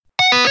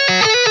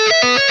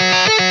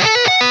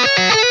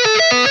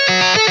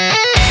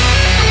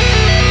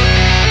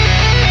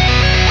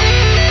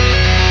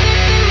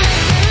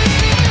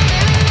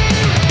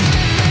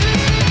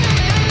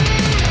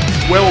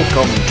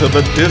Welcome to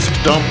the Disc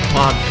Dump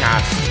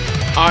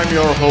Podcast. I'm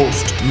your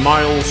host,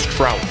 Miles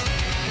Trout,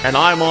 and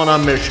I'm on a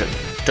mission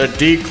to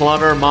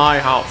declutter my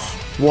house,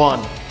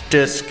 one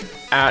disc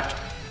at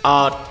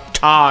a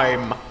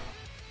time.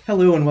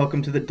 Hello and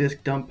welcome to the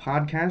Disc Dump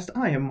Podcast.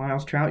 I am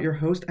Miles Trout, your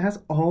host as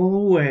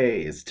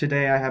always.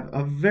 Today I have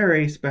a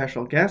very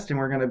special guest and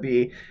we're going to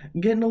be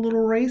getting a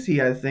little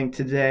racy, I think,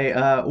 today.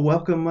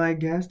 Welcome my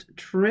guest,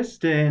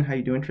 Tristan. How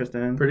you doing,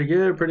 Tristan? Pretty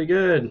good.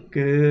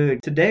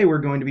 Good. Today we're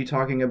going to be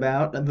talking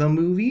about the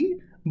movie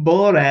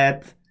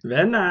Borat.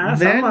 Very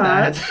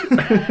nice.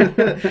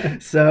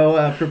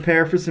 So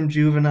prepare for some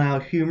juvenile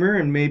humor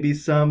and maybe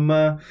some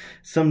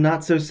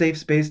not so safe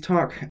space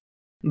talk.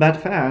 But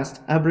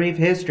first, a brief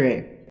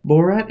history.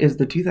 Borat is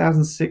the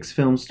 2006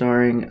 film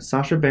starring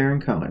Sacha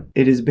Baron Cohen.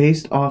 It is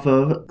based off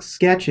of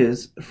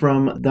sketches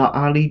from The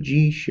Ali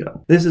G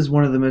Show. This is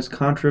one of the most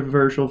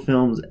controversial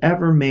films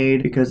ever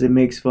made because it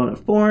makes fun of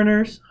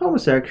foreigners,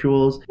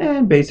 homosexuals,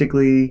 and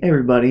basically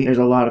everybody. There's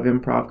a lot of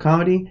improv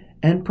comedy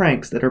and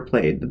pranks that are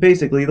played.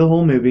 Basically, the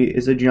whole movie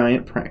is a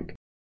giant prank.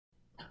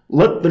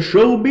 Let the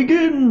show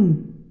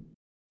begin!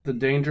 The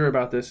danger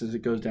about this is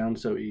it goes down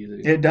so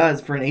easy. It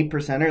does. For an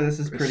 8%er, this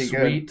is pretty good.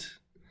 Sweet.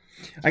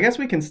 I guess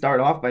we can start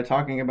off by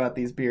talking about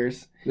these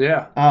beers.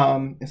 Yeah.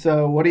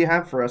 So what do you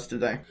have for us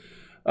today?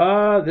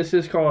 This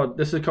is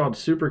called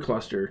Super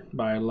Cluster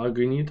by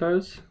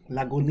Lagunitas.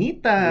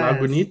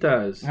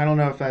 Lagunitas. I don't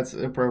know if that's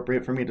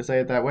appropriate for me to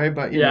say it that way,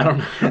 but I don't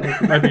know.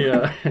 It might be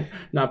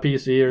not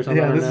PC or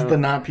something. Yeah, this is the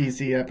not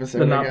PC episode.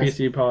 The not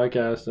PC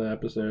podcast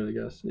episode, I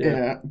guess.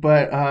 Yeah,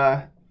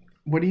 but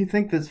what do you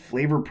think this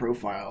flavor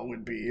profile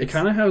would be? It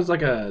kind of has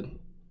like a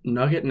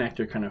nugget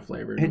nectar kind of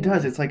flavor. It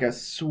does. It's like a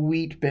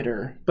sweet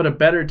bitter. But a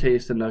better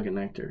taste than nugget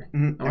nectar.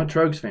 Mm-hmm. I'm a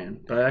Trogs fan,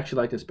 but I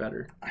actually like this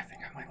better. I think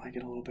I might like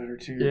it a little better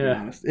too, to be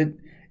honest.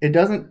 It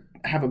doesn't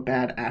have a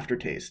bad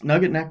aftertaste.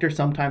 Nugget nectar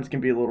sometimes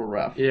can be a little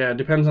rough. Yeah, it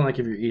depends on like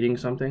if you're eating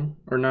something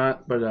or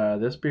not, but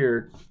this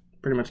beer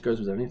pretty much goes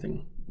with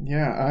anything.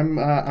 Yeah,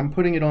 I'm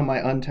putting it on my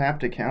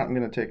Untapped account. I'm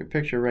going to take a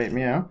picture right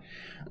now.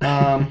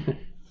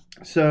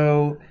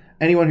 So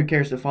anyone who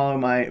cares to follow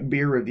my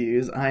beer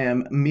reviews, I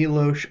am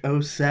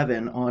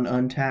Milosh07 on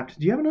Untapped.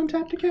 Do you have an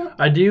Untapped account?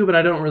 I do, but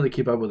I don't really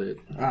keep up with it.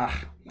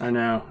 I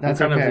know.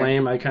 That's I'm kind okay. of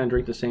lame. I kind of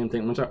drink the same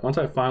thing. Once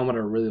I find what I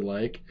really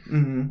like,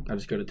 I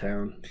just go to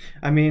town.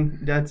 I mean,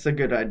 that's a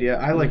good idea.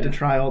 I like to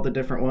try all the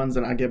different ones,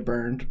 and I get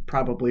burned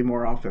probably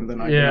more often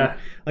than I do.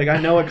 Like, I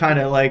know what kind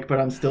I like, but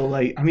I'm still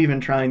like, I'm even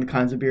trying the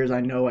kinds of beers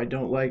I know I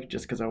don't like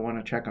just because I want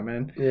to check them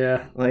in.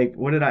 Yeah. Like,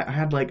 I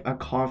had like a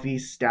coffee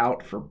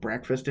stout for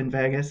breakfast in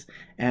Vegas,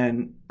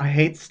 and I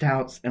hate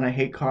stouts and I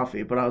hate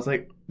coffee, but I was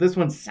like, this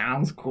one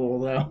sounds cool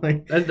though.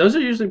 Like, those are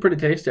usually pretty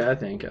tasty, I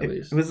think, at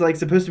least. It was like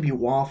supposed to be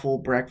waffle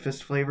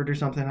breakfast flavored or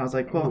something. I was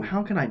like, well,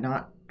 how can I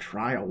not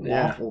try a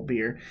waffle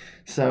beer?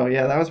 So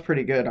yeah, that was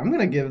pretty good. I'm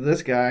gonna give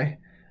this guy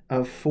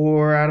a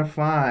 4 out of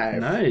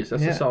 5. Nice,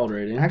 that's a solid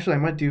rating. Actually, I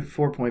might do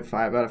 4.5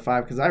 out of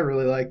 5 because I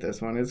really like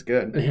this one. It's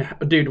good. Yeah,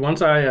 dude.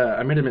 Once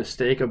I made a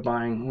mistake of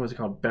buying, what was it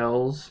called,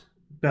 Bell's.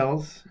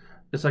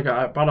 It's like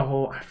I bought a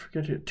whole, I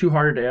forget it, Two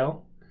Hearted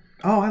Ale.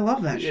 Oh, I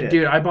love that shit.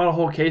 Dude, I bought a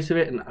whole case of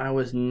it, and I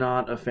was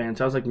not a fan.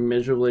 So I was, like,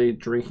 miserably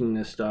drinking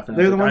this stuff, and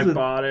I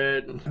bought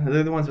it.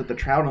 They're the ones with the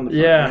trout on the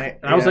front, right?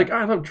 And I was like,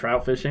 I love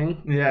trout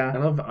fishing. Yeah. I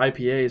love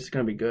IPAs. It's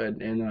going to be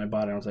good. And then I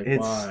bought it, and I was like,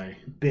 why?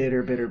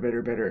 Bitter.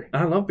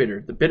 I love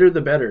bitter. The bitter,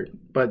 the better.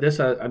 But this,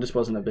 I just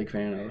wasn't a big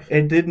fan of.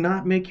 It did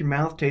not make your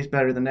mouth taste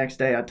better the next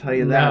day, I'll tell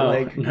you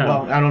that. No.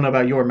 Well, I don't know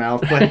about your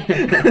mouth, but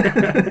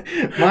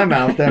my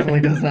mouth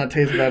definitely does not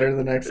taste better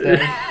the next day.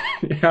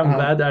 Yeah, I'm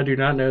glad that I do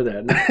not know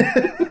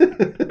that.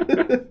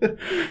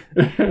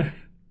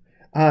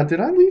 Did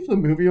I leave the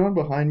movie on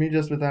behind me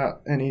just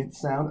without any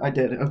sound? I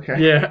did. Okay.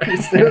 Yeah.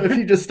 So if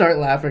you just start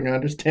laughing, I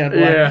understand why.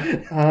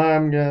 Yeah.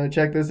 I'm gonna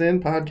check this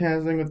in,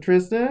 podcasting with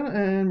Tristan,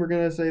 and we're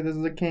gonna say this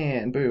is a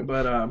can. Boom.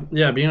 But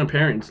being a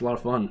parent is a lot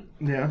of fun.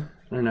 Yeah.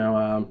 I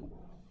know.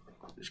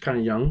 It's kind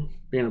of young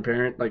being a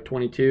parent, like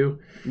 22.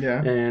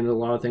 Yeah. And a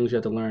lot of things you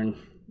have to learn.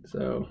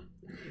 So.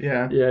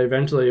 Yeah. Yeah,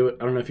 eventually,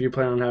 I don't know if you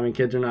plan on having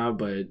kids or not,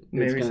 but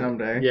maybe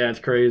someday. Yeah, it's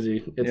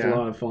crazy. It's a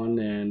lot of fun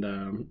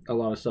and a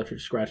lot of stuff you're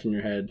scratching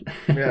your head.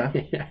 Yeah.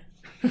 Yeah.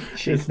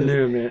 It's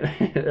new,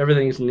 man.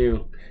 Everything's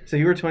new. So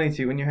you were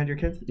 22 when you had your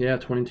kids? Yeah,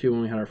 22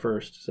 when we had our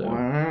first. So.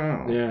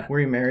 Wow. Yeah. Were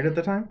you married at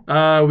the time?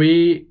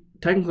 We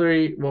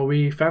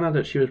found out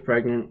that she was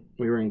pregnant.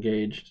 We were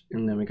engaged,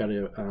 and then we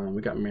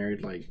got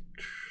married like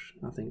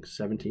I think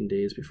 17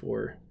 days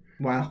before.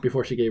 Wow.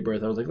 Before she gave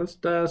birth, I was like,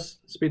 let's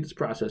speed this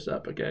process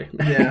up, okay?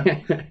 Yeah.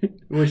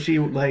 Was she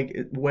like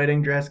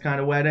wedding dress kind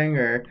of wedding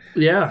or?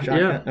 Yeah.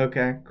 Shotgun?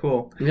 Okay,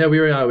 cool. Yeah,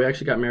 we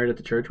actually got married at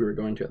the church we were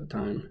going to at the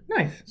time.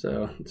 Nice.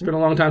 So it's been a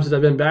long time since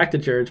I've been back to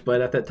church, but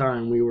at that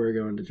time we were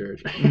going to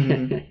church.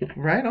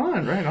 Right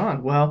on, right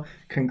on. Well,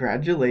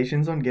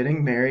 congratulations on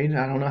getting married.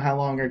 I don't know how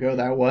long ago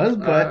that was,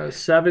 but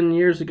 7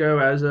 years ago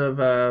as of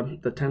the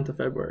 10th of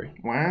February.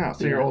 wow.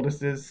 So your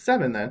oldest is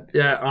 7 then.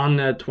 Yeah, on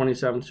the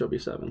 27th she'll be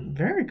 7.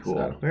 Very cool.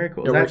 So, Very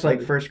cool. yeah, That's we're like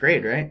excited. first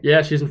grade, right?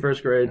 Yeah, she's in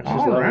first grade. She's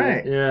All loving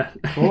right. it. Yeah.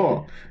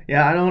 Cool.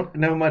 Yeah, I don't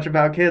know much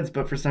about kids,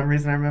 but for some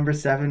reason I remember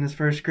 7 is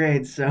first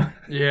grade. So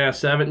Yeah,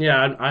 7.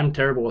 Yeah, I'm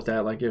terrible with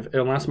that. Like,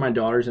 unless my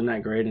daughter's in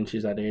that grade and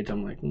she's that age,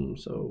 I'm like,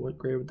 so what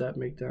grade would that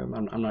make them?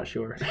 I'm not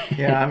sure.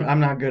 yeah, I'm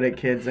not good at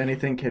kids.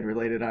 Anything kid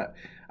related,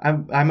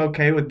 I'm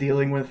okay with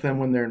dealing with them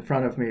when they're in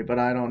front of me, but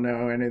I don't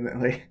know anything.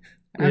 Like,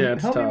 Yeah,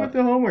 it's help me tough. with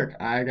the homework.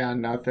 I got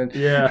nothing.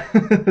 Yeah.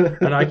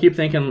 And I keep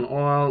thinking,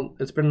 well,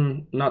 it's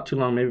been not too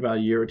long, maybe about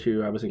a year or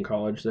two. I was in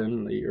college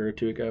then, a year or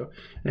two ago,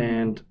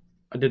 and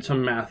I did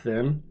some math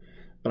then.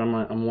 But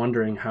I'm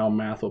wondering how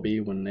math will be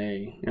when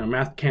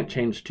math can't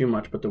change too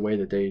much, but the way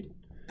that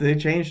They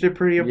changed it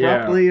pretty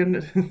abruptly and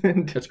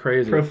it's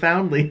crazy.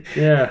 profoundly.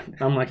 Yeah,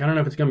 I'm like, I don't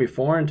know if it's gonna be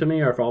foreign to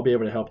me or if I'll be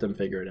able to help them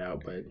figure it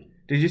out. But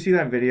Did you see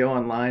that video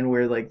online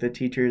where like the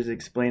teacher is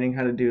explaining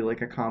how to do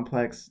like a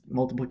complex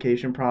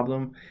multiplication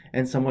problem,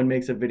 and someone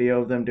makes a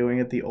video of them doing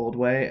it the old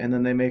way, and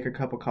then they make a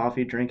cup of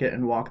coffee, drink it,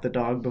 and walk the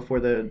dog before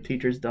the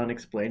teacher's done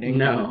explaining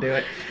how to do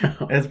it?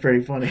 It's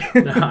pretty funny.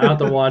 No, I have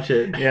to watch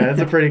it. Yeah,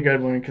 it's a pretty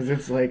good one because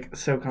it's like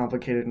so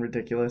complicated and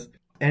ridiculous.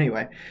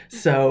 Anyway,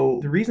 so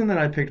the reason that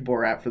I picked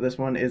Borat for this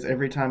one is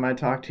every time I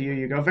talk to you,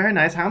 you go, very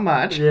nice, how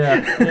much?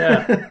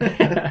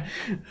 Yeah.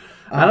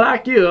 I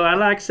like you. I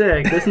like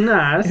sex. It's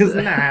nice. It's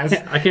nice.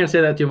 I can't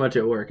say that too much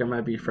at work. I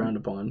might be frowned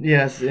upon.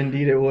 Yes,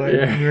 indeed it would.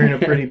 Yeah. We're in a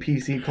pretty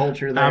PC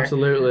culture there.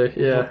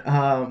 Absolutely.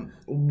 Yeah.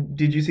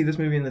 Did you see this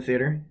movie in the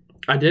theater?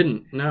 I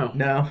didn't. No.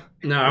 No.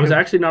 I was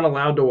actually not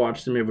allowed to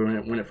watch the movie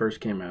when it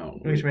first came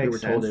out. Which we makes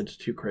were told sense. it's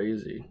too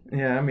crazy.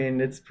 Yeah, I mean,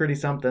 it's pretty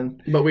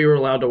something. But we were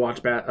allowed to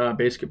watch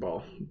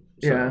basketball.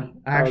 So Yeah,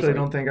 I was actually like,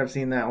 don't think I've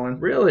seen that one.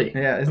 Really?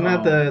 Yeah, isn't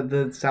that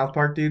the South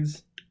Park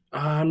dudes?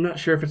 I'm not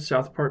sure if it's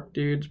South Park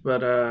dudes,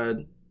 but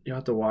you'll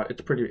have to watch.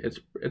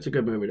 It's a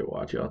good movie to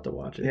watch. You'll have to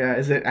watch it. Yeah,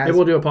 is it? Maybe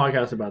we'll do a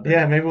podcast about that.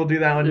 Yeah, maybe we'll do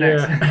that one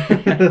next.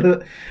 Yeah.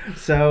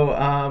 So,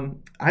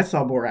 I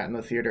saw Borat in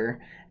the theater,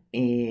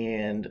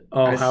 and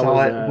I how saw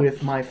was it that?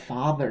 with my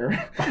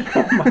father.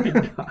 Oh my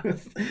God.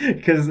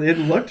 Because it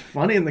looked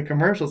funny in the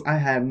commercials. I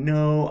had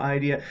no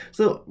idea.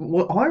 So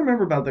all I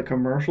remember about the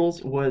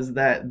commercials was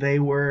that they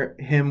were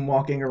him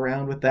walking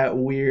around with that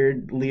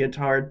weird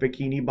leotard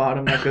bikini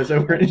bottom that goes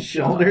over his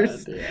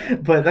shoulders. God, yeah.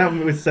 But that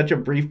was such a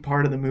brief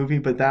part of the movie.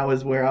 But that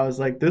was where I was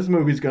like, this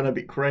movie's gonna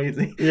be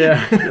crazy.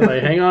 Yeah,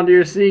 like hang on to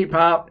your seat,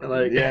 Pop.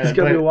 Like Yeah, it's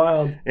gonna be but-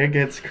 wild. It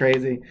gets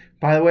crazy.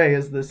 By the way,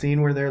 is the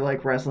scene where they're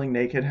like wrestling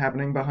naked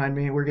happening behind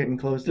me? We're getting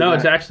close to No, that.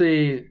 it's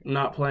actually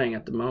not playing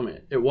at the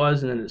moment. It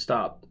was, and then it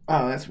stopped.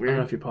 Oh, that's I don't know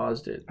weird. if you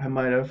paused it, I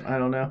might have. I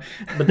don't know.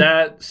 but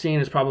that scene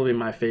is probably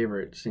my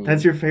favorite scene.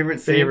 That's your favorite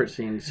scene? favorite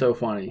scene. So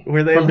funny.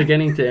 Where they from like-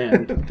 beginning to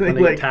end they when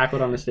they like- get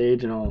tackled on the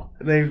stage and all.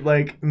 They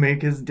like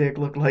make his dick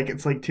look like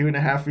it's like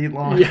 2.5 feet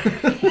long.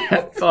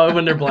 Yeah. Oh,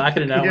 when they're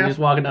blacking it out Yeah. when he's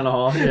walking down the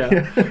hall.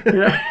 Yeah.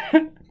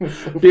 Yeah. It's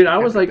so Dude, I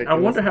was fucking like, I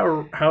ridiculous.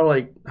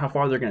 wonder how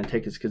far they're gonna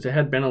take this, because it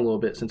had been a little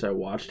bit since I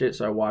watched it.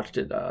 So I watched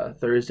it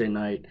Thursday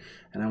night,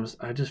 and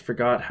I just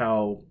forgot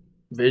how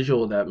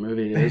visual that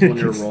movie is when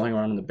they're rolling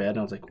around in the bed. And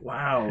I was like,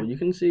 wow, you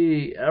can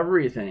see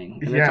everything,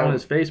 and it's Yeah. on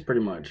his face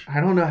pretty much. I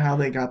don't know how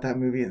they got that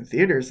movie in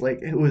theaters. Like,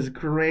 it was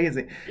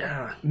crazy.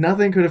 Yeah.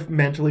 Nothing could have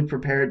mentally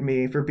prepared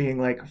me for being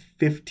like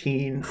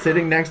 15,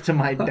 sitting next to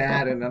my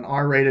dad in an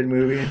R-rated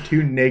movie, and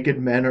two naked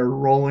men are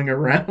rolling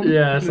around.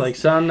 Yeah, it's like,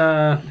 son,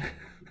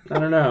 I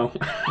don't know.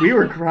 We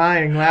were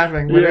crying,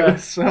 laughing, but Yeah. it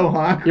was so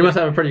awkward. You must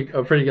have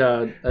a pretty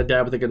a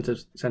dad with a good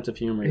sense of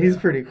humor. He's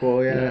yeah. pretty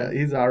cool, yeah. Yeah.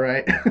 He's all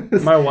right.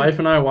 My wife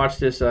and I watched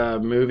this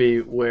movie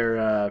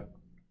where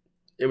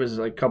it was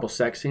like a couple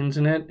sex scenes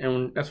in it,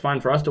 and that's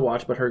fine for us to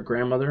watch, but her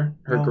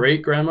Oh.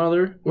 great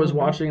grandmother was Mhm.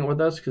 watching it with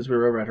us because we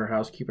were over at her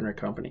house keeping her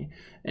company,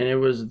 and it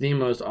was the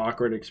most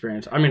awkward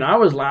experience. I mean, I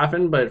was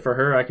laughing, but for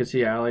her, I could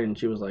see Allie, and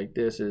she was like,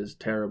 this is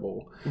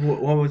terrible.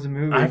 What was the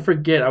movie? I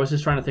forget. I was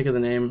just trying to think of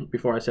the name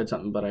before I said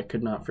something, but I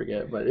could not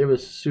forget. But it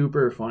was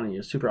super funny. It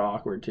was super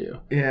awkward too.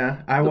 Yeah,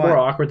 The more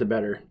awkward, the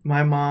better.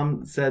 My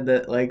mom said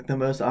that like the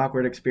most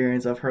awkward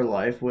experience of her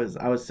life was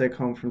I was sick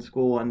home from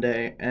school one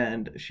day,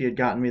 and she had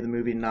gotten me the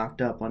movie Knocked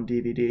Up on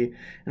DVD,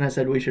 and I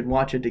said we should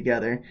watch it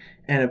together.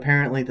 And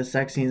apparently the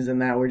sex scenes in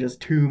that were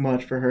just too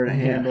much for her to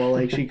handle.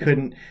 Like, she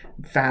couldn't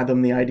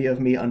fathom the idea of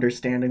me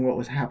understanding what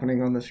was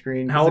happening on the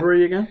screen. How old were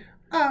you again?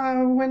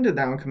 When did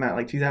that one come out?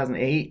 Like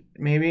 2008,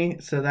 maybe?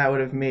 So that would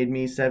have made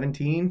me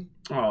 17.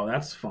 Oh,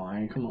 that's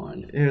fine. Come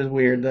on. It was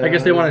weird though. I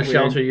guess they It want was to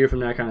weird. shelter you from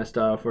that kind of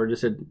stuff, or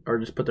just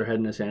put their head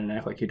in the sand and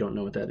act like you don't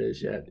know what that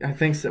is yet. I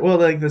think so. Well,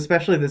 like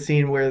especially the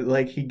scene where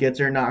like he gets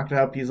her knocked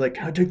up. He's like,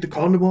 "Can I take the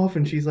condom off?"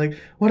 And she's like,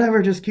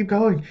 "Whatever, just keep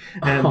going."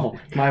 And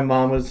my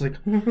mom was like,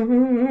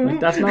 Like,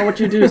 "That's not what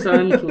you do,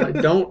 son.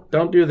 Like,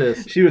 don't do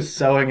this." She was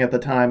sewing at the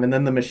time, and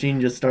then the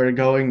machine just started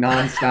going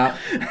nonstop.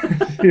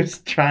 She was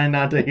trying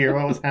not to hear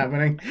what was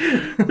happening.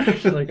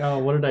 She's like, "Oh,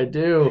 what did I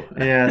do?"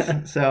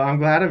 Yes, so I'm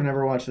glad I've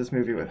never watched this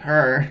movie with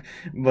her.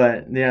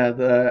 But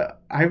yeah,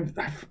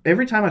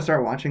 every time I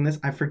start watching this,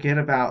 I forget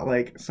about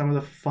like some of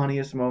the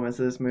funniest moments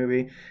of this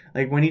movie.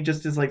 Like when he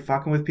just is like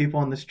fucking with people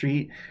on the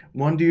street.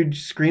 One dude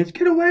screams,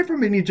 "Get away from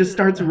me!" And he just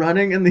starts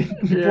running, and the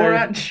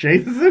Borat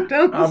chases him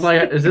down the I'm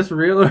like, street. is this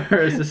real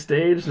or is this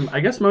staged? And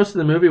I guess most of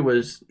the movie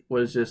was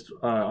just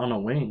on a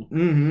wing.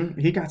 Mm-hmm.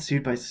 He got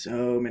sued by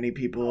so many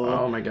people.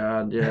 Oh my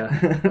god,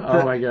 yeah.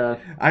 Oh my god.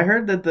 I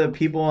heard that the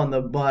people on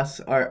the bus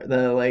are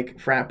the like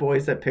frat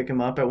boys that pick him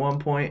up at one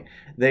point.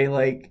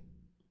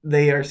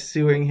 They are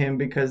suing him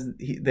because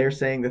they're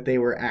saying that they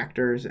were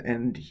actors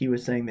and he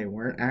was saying they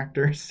weren't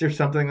actors or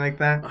something like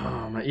that.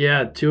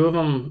 Yeah, two of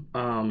them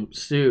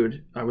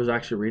sued. I was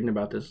actually reading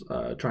about this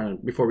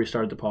before we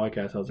started the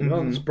podcast. I was like,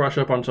 "Oh, let's brush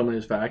up on some of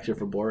these facts here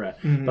for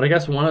Borat." Mm-hmm. But I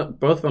guess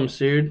both of them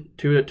sued.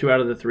 Two out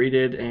of the three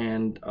did,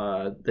 and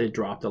they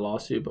dropped the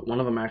lawsuit. But one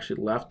of them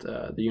actually left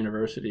the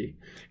university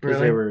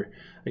because they were,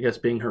 I guess,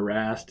 being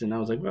harassed. And I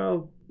was like,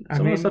 well,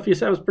 some of the stuff you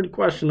said was pretty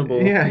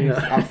questionable. Yeah, you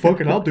know?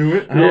 fuck it, I'll do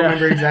it. I don't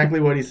remember exactly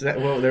what he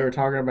said, what they were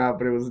talking about,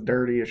 but it was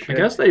dirty as shit.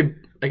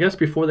 I guess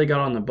before they got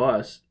on the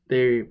bus,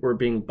 they were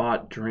being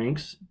bought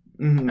drinks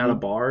at a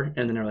bar,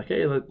 and then they're like,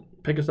 "Hey,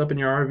 pick us up in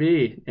your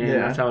RV," and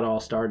that's how it all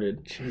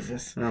started.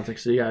 Jesus. And I was like,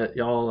 "So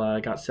y'all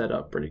got set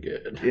up pretty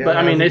good." Yeah, but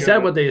I mean, they said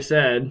one. what they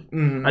said.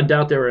 Mm-hmm. I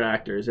doubt they were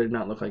actors. They did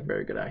not look like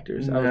very good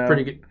actors. That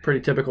was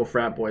pretty typical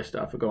frat boy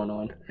stuff going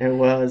on. It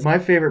was. My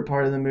favorite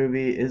part of the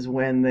movie is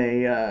when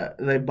they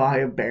buy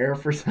a bear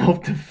for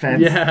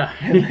self-defense. Yeah,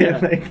 and they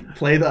like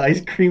play the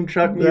ice cream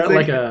truck music. They're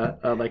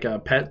at like a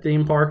pet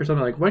theme park or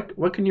something. Like,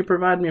 what can you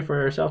provide me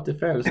for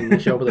self-defense? And they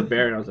show up with a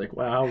bear, and I was like,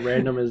 wow, how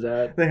random is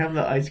that? They have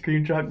the ice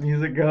cream truck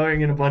music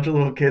going, and a bunch of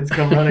little kids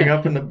come running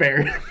up, and the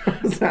bear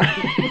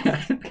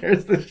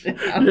scares the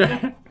shit out of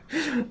them.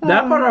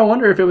 That part, I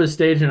wonder if it was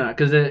staged or not,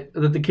 because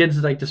the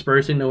kids like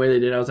dispersing the way they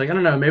did. I was like, I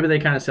don't know, maybe they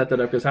kind of set that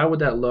up, because how would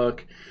that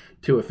look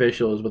to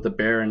officials with a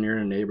bear and you're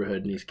in a neighborhood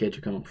and these kids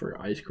are coming for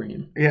ice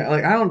cream? Yeah,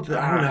 like I don't know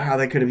how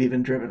they could have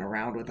even driven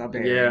around with a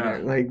bear.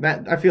 Yeah, like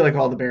that. I feel like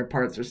all the bear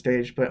parts are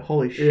staged, but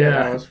holy shit,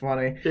 that was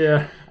funny.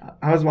 Yeah,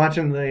 I was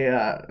watching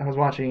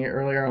it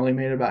earlier. I only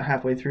made it about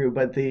halfway through,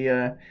 but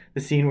the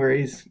scene where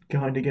he's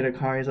going to get a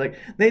car, he's like,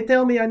 "They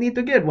tell me I need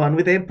to get one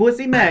with a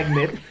pussy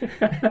magnet.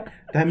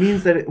 That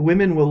means that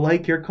women will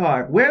like your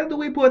car. Where do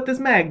we put this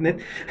magnet?"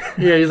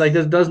 Yeah, he's like,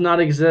 "This does not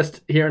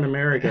exist here in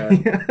America."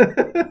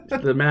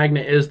 The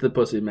magnet is the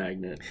pussy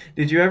magnet.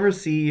 Did you ever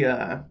see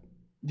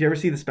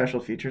the special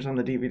features on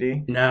the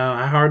DVD? No,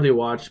 I hardly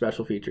watch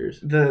special features.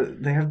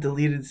 They have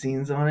deleted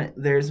scenes on it.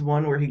 There's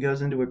one where he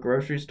goes into a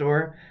grocery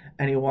store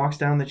and he walks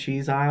down the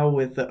cheese aisle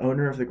with the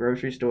owner of the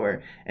grocery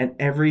store, and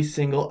every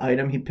single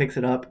item he picks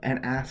it up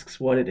and asks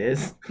what it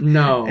is.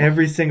 No.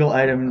 Every single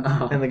item.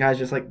 Oh. And the guy's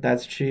just like,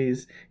 "That's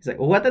cheese." He's like,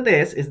 "What is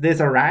this? Is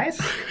this a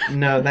rice?"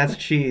 "No, that's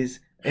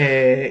cheese."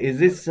 Is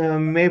this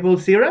maple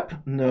syrup?"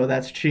 "No,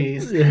 that's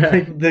cheese." Yeah.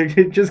 Like,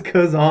 it just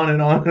goes on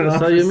and on and on.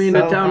 So you mean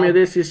to tell me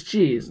this is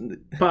cheese?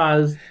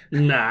 Pause.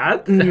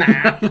 Not.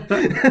 Nah.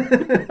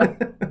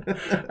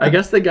 I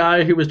guess the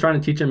guy who was trying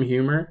to teach him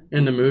humor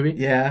in the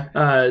movie,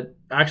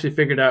 actually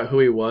figured out who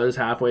he was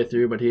halfway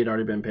through, but he had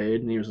already been paid,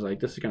 and he was like,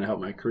 "This is going to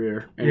help my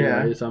career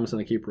anyway, so I'm just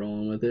going to keep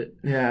rolling with it."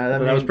 Yeah,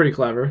 that was pretty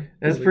clever.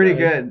 That's pretty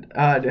good.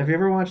 Have you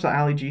ever watched the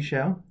Ali G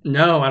show?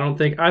 No, I don't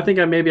think. I think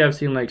I've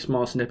seen like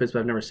small snippets, but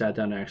I've never sat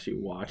down to actually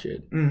watch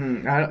it.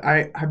 Mm-hmm.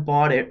 I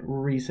bought it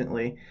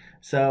recently,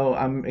 so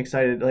I'm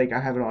excited. Like I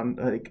have it on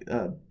like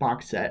a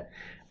box set.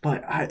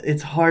 But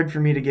it's hard for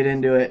me to get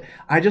into it.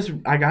 I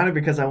got it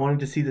because I wanted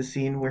to see the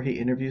scene where he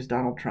interviews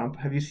Donald Trump.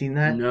 Have you seen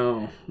that?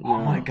 No. Oh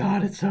my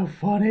God, it's so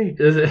funny.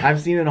 Is it?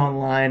 I've seen it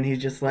online. He's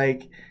just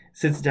like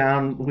sits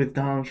down with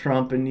Donald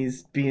Trump and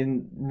he's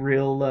being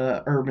real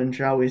urban,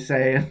 shall we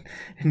say.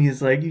 And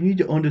he's like, "You need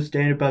to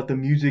understand about the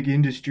music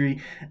industry."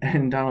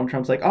 And Donald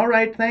Trump's like, "All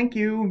right, thank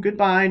you.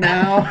 Goodbye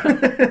now."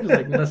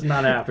 Like, that's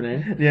not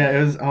happening. Yeah,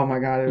 it was, oh my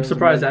God. I'm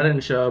surprised that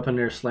didn't show up in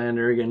their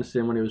slander against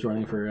him when he was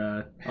running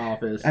for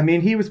office. I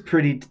mean, he was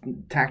pretty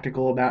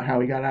tactical about how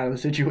he got out of the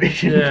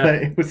situation, but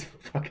it was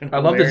fucking hilarious. I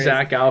love the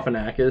Zach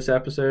Galifianakis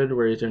episode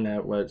where he's doing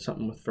that,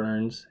 something with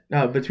ferns.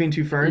 Between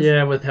Two Ferns?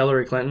 Yeah, with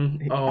Hillary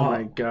Clinton. Oh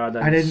my God.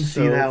 I didn't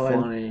see that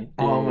funny,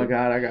 one. Oh my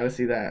God, I gotta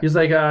see that. He's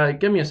like,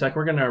 "Give me a sec.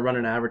 We're gonna run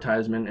an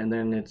advertisement," and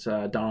then it's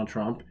Donald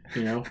Trump,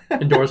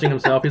 endorsing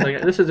himself. He's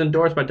like, "This is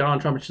endorsed by Donald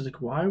Trump." And she's like,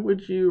 "Why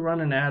would you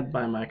run an ad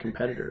by my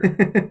competitor?"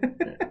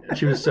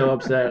 She was so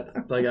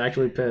upset, like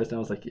actually pissed. And I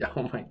was like,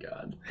 "Oh my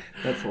God,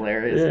 that's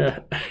hilarious."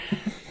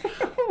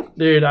 Yeah,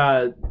 dude.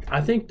 I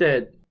think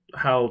that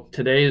how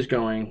today is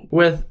going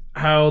with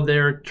how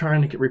they're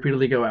trying to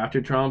repeatedly go after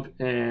Trump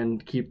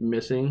and keep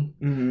missing.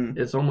 Mm-hmm.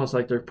 It's almost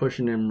like they're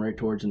pushing him right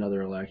towards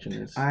another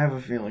election. I have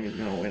a feeling he's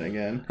gonna win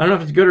again. I don't know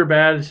if it's good or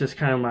bad. It's just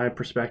kind of my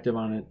perspective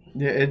on it.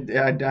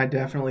 Yeah, I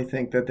definitely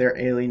think that they're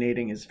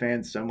alienating his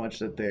fans so much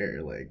that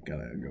they're like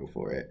gonna go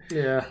for it.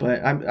 Yeah.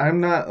 But I'm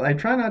not. I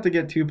try not to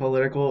get too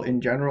political in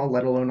general,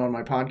 let alone on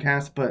my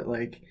podcast. But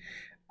like,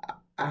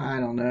 I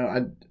don't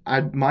know.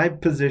 My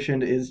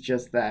position is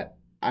just that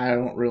I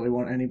don't really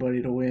want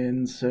anybody to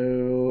win,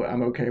 so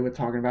I'm okay with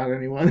talking about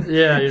anyone.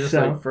 Yeah, you're just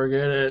So, like,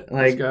 forget it.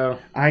 like, Let's go.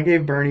 I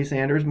gave Bernie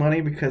Sanders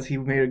money because he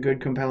made a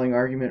good, compelling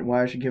argument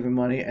why I should give him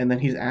money, and then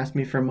he's asked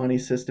me for money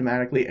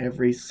systematically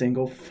every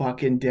single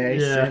fucking day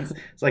Yeah. since.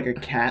 It's like a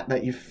cat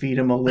that you feed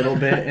him a little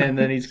bit, and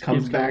then he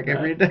comes Keeps back coming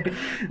every back. day.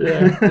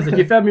 Yeah. It's like,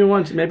 you fed me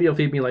once, maybe you'll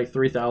feed me like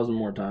 3,000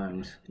 more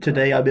times.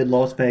 Today I'm in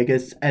Las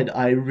Vegas, and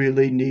I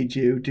really need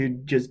you to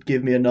just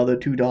give me another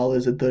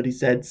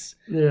 $2.30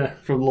 Yeah.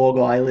 from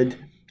Long Island.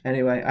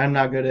 Anyway, I'm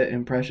not good at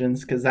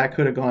impressions because that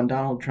could have gone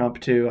Donald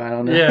Trump too. I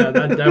don't know. Yeah,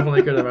 that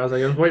definitely could have. I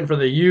was waiting for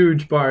the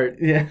huge part.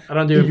 Yeah. I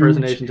don't do Huge.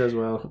 impersonations as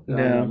well.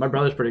 No. My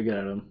brother's pretty good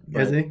at them.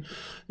 Is he?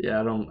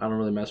 Yeah, I don't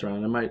really mess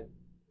around.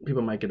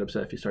 People might get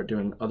upset if you start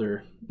doing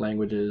other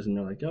languages and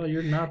they're like, "Oh,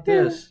 you're not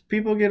this." Yeah,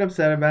 people get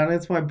upset about it.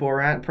 That's why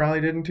Borat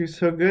probably didn't do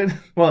so good.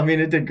 Well, I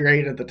mean, it did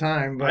great at the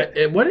time, but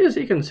What is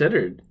he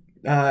considered?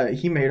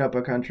 he made up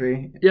a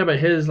country. Yeah, but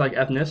his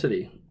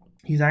ethnicity.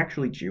 He's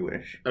actually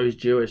Jewish. Oh, he's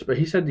Jewish, but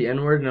he said the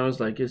N-word, and I was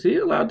like, is he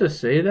allowed to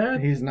say that?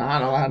 He's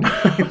not allowed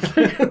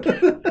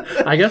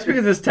to. I guess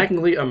because it's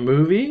technically a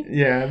movie.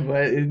 Yeah,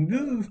 but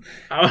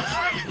I was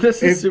like,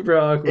 this is super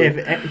awkward.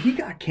 if he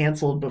got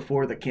canceled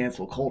before the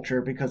cancel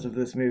culture because of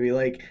this movie,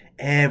 like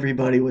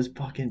everybody was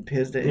fucking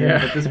pissed at him.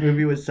 Yeah. But this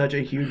movie was such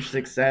a huge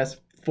success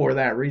for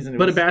that reason.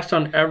 But it bashed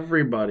on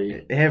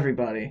everybody.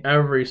 Everybody.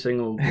 Every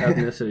single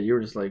ethnicity. You were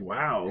just like,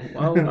 wow.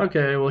 Well,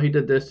 okay. Well, he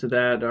did this to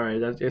that. All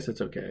right. I guess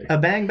it's okay. A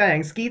bang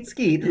bang, skeet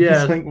skeet.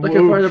 Yeah. It's like,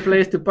 Looking whoa. for the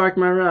place to park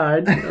my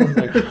ride. I was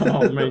like,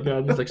 oh my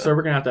God. It's like, sir,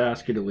 we're going to have to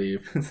ask you to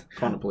leave.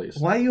 Call the police.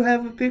 Why you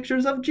have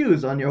pictures of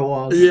Jews on your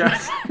walls? Yeah.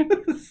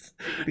 Because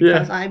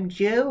Yeah. I'm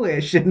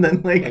Jewish. And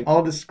then like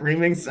all the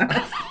screaming sounds.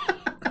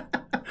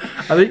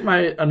 I think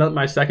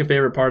my second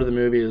favorite part of the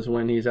movie is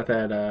when he's at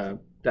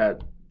that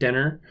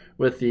dinner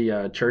with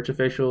the church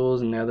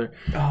officials and the other.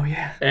 Oh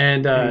yeah.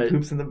 And he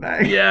poops in the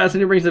bag. yes,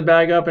 and he brings the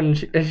bag up, and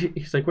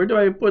he's like, "Where do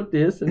I put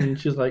this?" And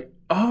she's like,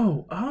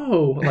 "Oh,"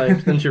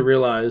 like then she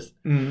realized.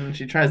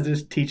 She tries to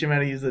just teach him how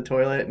to use the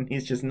toilet, and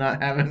he's just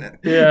not having it.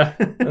 Yeah,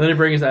 and then he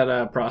brings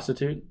that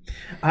prostitute.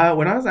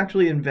 When I was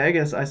actually in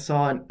Vegas, I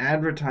saw an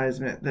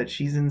advertisement that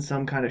she's in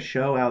some kind of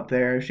show out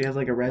there. She has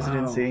like a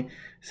residency.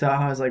 So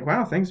I was like,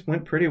 wow, things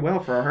went pretty well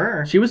for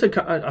her. She was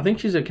I think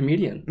she's a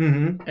comedian.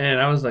 Mm-hmm.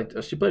 And I was like,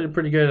 she played a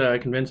pretty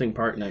good, convincing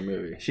part in that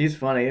movie. She's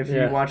funny. If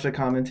you watch the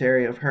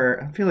commentary of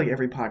her, I feel like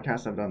every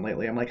podcast I've done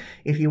lately, I'm like,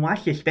 if you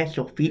watch the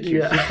special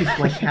features, this is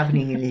what's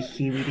happening in this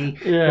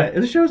DVD. Yeah.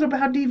 But the show's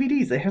about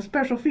DVDs. They have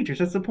special features.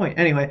 That's the point.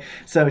 Anyway,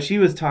 so she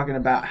was talking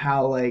about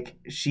how, like,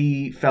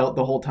 she felt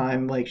the whole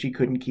time like she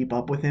couldn't keep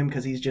up with him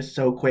because he's just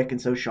so quick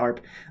and so sharp.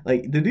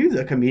 Like, the dude's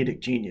a comedic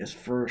genius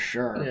for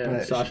sure. Yeah,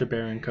 but Sacha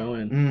Baron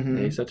Cohen. Mhm.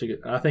 Yeah, he's such a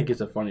good. I think he's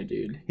a funny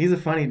dude. He's a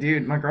funny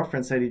dude. My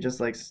girlfriend said he just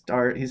like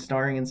he's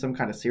starring in some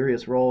kind of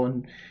serious role,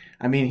 and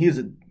I mean he's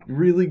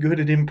really good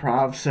at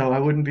improv, so I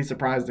wouldn't be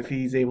surprised if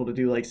he's able to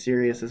do like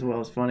serious as well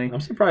as funny.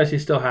 I'm surprised he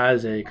still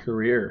has a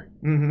career.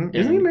 Mm-hmm.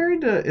 Isn't he married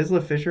to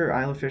Isla Fisher?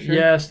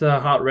 Yes, the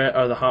hot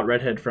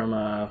redhead from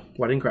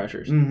Wedding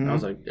Crashers. Mhm. I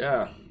was like,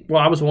 yeah.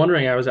 Well, I was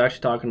wondering. I was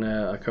actually talking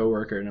to a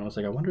coworker, and I was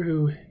like, I wonder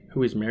who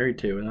he's married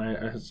to. And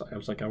I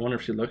was like, I wonder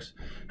if she looks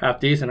half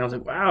decent. I was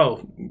like,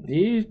 wow,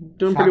 he's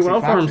doing pretty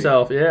well for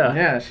himself. Yeah.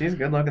 Yeah, she's a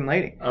good-looking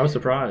lady. I was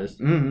surprised.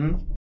 Mm-hmm.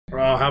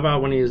 Well, how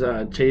about when he's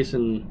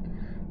chasing?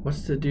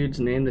 What's the dude's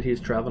name that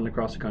he's traveling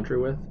across the country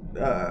with?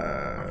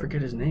 I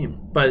forget his name,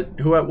 but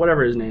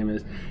whatever his name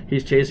is,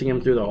 he's chasing him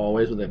through the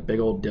hallways with a big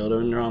old dildo,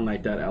 and they're on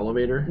like that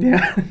elevator.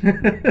 Yeah.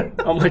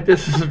 I'm like,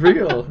 this is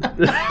real.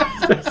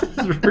 This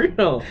is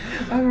real.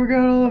 I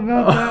forgot all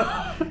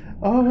about that.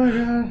 Oh my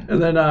god.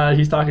 And then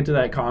he's talking to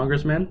that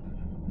congressman,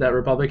 that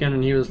Republican,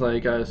 and he was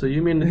like, so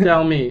you mean to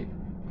tell me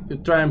you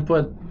try and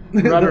put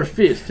rudder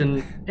fist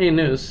in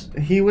anus?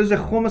 He was a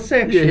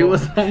homosexual. Yeah, he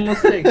was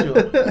homosexual.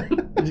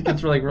 It just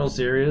gets like real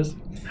serious.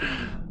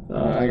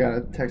 I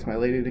gotta text my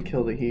lady to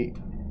kill the heat.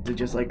 It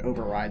just like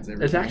overrides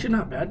everything. It's actually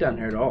not bad down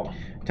here at all.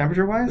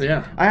 Temperature wise?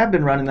 Yeah. I have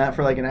been running that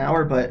for like an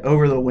hour, but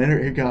over the winter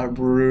it got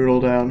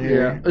brutal down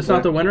here. Yeah. It's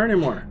not the winter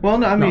anymore. Well,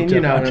 no, I mean, No, you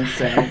know what I'm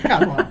definitely. saying.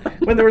 Come on.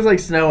 When there was like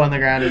snow on the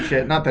ground and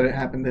shit. Not that it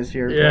happened this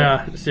year.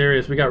 Yeah,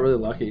 serious. We got really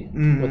lucky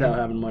Mhm. without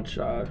having much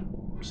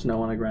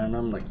snow on the ground.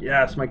 I'm like,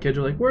 yes. My kids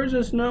are like, where's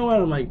the snow at?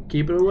 I'm like,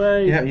 keep it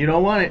away. Yeah, you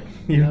don't want it.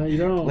 No, you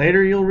don't.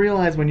 Later you'll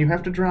realize when you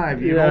have to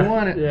drive, you don't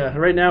want it. Yeah,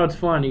 right now it's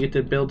fun. You get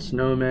to build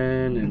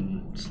snowmen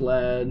and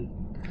sled.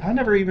 I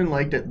never even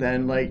liked it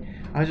then. Like,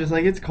 I was just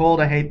like, it's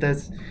cold, I hate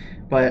this.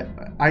 But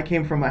I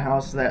came from a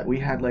house that we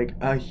had like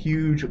a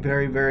huge,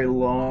 very, very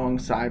long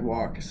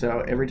sidewalk.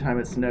 So every time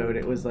it snowed,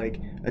 it was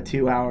like a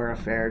 2-hour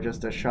affair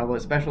just to shovel,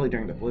 especially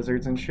during the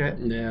blizzards and shit.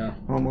 Yeah.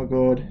 Oh my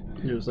god.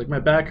 It was like, my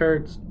back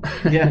hurts.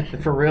 Yeah,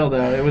 for real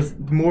though. It was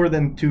more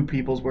than 2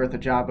 people's worth of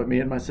job, but me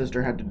and my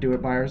sister had to do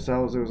it by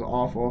ourselves. It was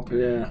awful.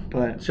 Yeah.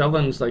 But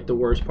shoveling's like the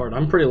worst part.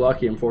 I'm pretty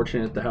lucky and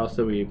fortunate the house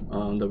that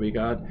we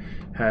got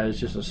has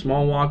just a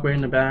small walkway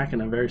in the back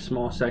and a very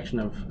small section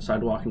of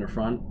sidewalk in the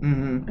front.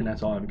 mm-hmm. And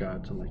that's all I've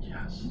got. So I'm like,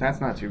 yes.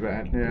 That's not too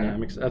bad. Yeah.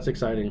 That's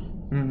exciting.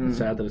 Mm-hmm. It's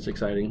sad that it's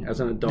exciting. As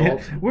an adult.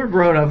 Yeah, we're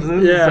grown-ups.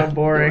 This is so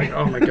boring. Like,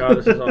 oh my god,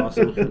 this is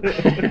awesome.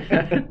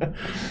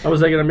 I was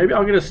thinking, maybe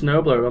I'll get a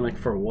snowblower. I'm like,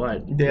 for what? Yeah.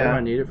 What do I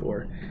need it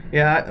for?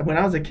 Yeah, when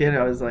I was a kid,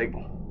 I was like,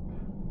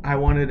 I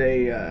wanted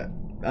a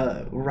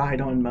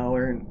ride-on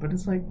mower, but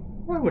it's like,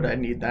 why would I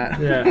need that?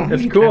 Yeah, I don't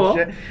it's need cool.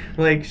 that shit.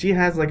 Like, she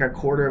has like a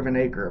 1/4 of an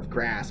acre of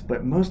grass,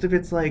 but most of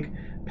it's like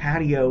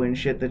patio and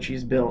shit that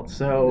she's built.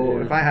 So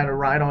Yeah. if I had a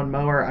ride-on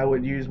mower, I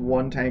would use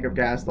 1 tank of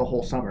gas the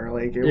whole summer.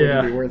 Like, it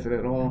wouldn't be worth it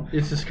at all.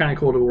 It's just kind of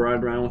cool to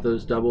ride around with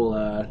those double,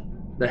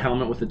 the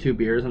helmet with the 2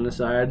 beers on the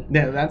side.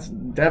 Yeah, that's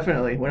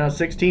definitely. When I was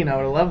 16, I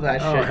would have loved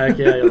that shit. Oh, heck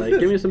yeah. You're like,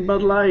 give me some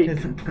Bud Light.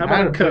 How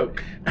about a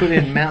Coke? Put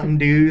in Mountain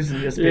Dews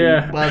and just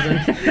been buzzing.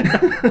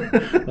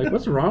 Like,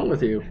 what's wrong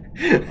with you?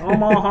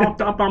 I'm all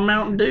hopped up on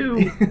Mountain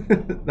Dew.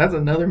 That's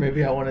another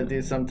movie I want to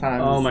do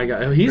sometime. Oh my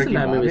god. He's Ricky in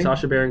that movie. Bobby.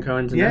 Sacha Baron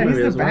Cohen's in Yeah, that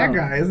movie he's the as well. bad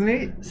guy, isn't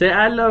he? Say,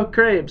 I love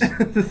crepes.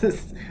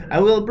 I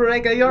will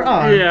break your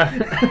arm. Yeah.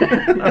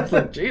 I was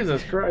like,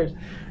 Jesus Christ.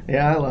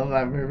 Yeah, I love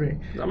that movie.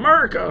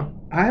 America.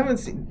 I haven't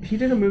seen. He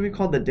did a movie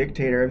called The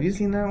Dictator. Have you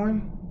seen that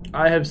one?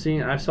 I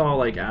saw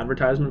like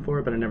advertisement for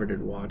it, but I never did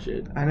watch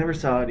it. I never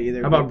saw it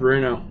either. How about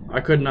Bruno?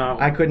 I could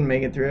not. I couldn't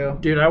make it through.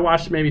 Dude, I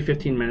watched maybe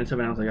 15 minutes of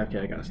it and I was like,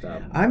 okay, I gotta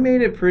stop. I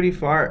made it pretty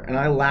far, and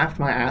I laughed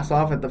my ass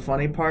off at the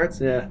funny parts.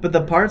 Yeah. But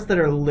the parts that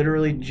are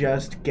literally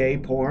just gay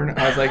porn,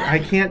 I was like, I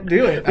can't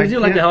do it. Did you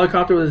like the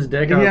helicopter with his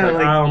dick? I was Yeah, like,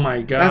 like, oh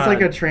my god. That's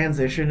like a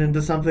transition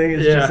into something.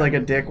 It's Yeah. just like a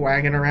dick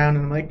wagging around,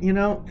 and I'm like,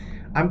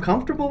 I'm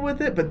comfortable with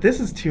it, but this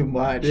is too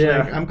much. Yeah.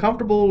 Like, I'm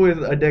comfortable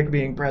with a dick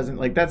being present.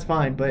 Like, that's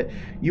fine, but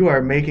you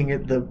are making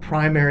it the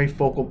primary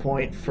focal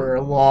point for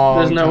a long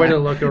There's no time. way to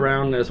look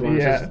around this one.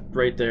 Yeah. It's just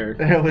right there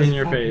That was in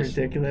your fucking face.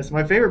 ridiculous.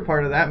 My favorite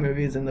part of that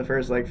movie is in the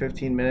first,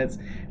 15 minutes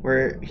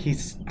where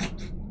he's...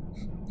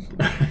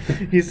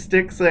 he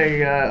sticks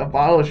a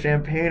bottle of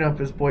champagne up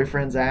his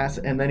boyfriend's ass,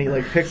 and then he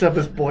picks up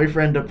his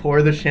boyfriend to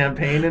pour the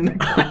champagne in the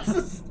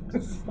glasses.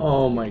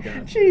 Oh my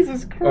god.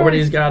 Jesus Christ. Or when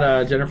he's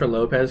got Jennifer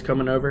Lopez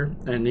coming over,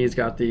 and he's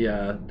got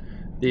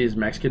these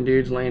Mexican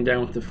dudes laying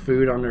down with the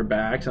food on their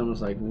backs. I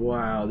was like,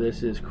 wow,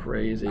 this is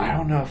crazy. I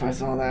don't know if I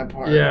saw that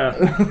part. Yeah.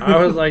 I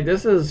was like,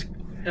 this is...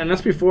 And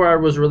that's before I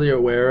was really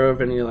aware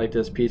of any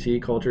this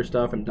PC culture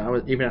stuff, and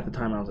even at the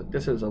time I was like,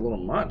 this is a little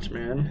much,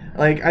 man.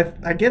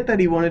 I get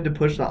that he wanted to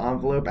push the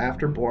envelope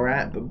after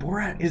Borat, but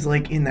Borat is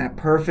in that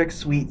perfect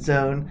sweet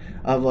zone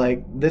of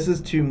this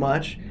is too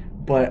much,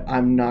 but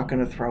I'm not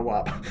gonna throw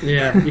up.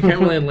 Yeah, you can't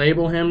really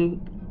label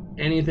him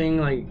anything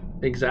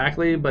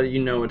exactly, but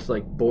it's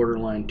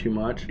borderline too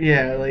much.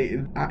 Yeah,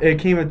 it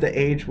came at the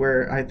age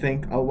where I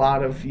think a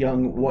lot of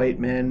young white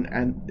men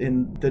and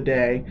in the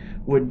day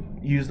would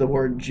use the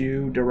word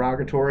Jew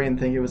derogatory and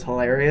think it was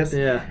hilarious.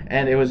 Yeah.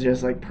 And it was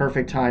just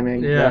perfect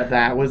timing. Yeah.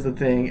 That was the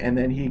thing, and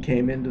then he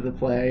came into the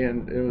play,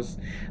 and it was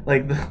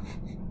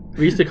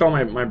We used to call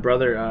my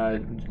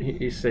brother,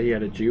 he said he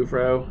had a Jew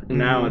fro, and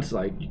now it's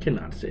you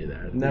cannot say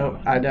that.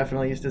 No, I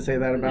definitely used to say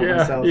that about Yeah,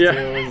 myself yeah.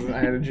 too. I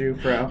had a Jew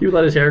fro. He would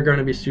let his hair grow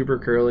to be super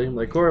curly. I'm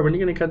like, Corey, when are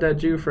you going to cut that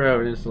Jew fro?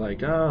 And it's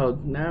oh,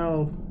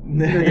 now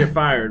you're going to get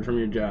fired from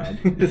your job.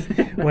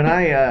 when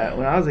I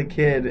was a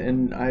kid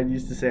and I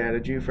used to say I had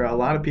a Jew fro, a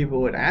lot of people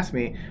would ask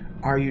me,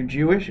 are you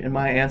Jewish? And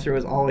my answer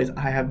was always,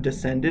 I have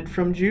descended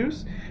from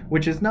Jews,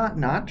 which is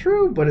not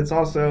true, but it's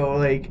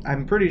also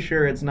I'm pretty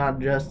sure it's not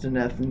just an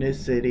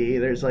ethnicity.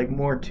 There's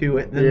more to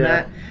it than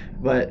that.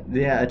 But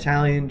yeah,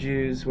 Italian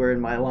Jews were in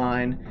my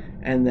line,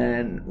 and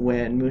then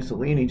when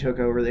Mussolini took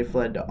over, they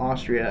fled to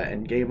Austria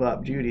and gave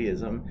up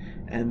Judaism,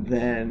 and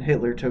then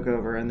Hitler took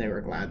over, and they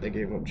were glad they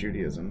gave up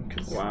Judaism.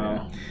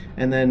 Wow.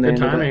 And then good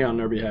timing on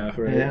their behalf,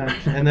 right? Yeah.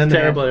 And then it's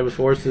terrible it was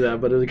forced to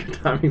that, but it was good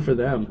timing for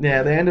them.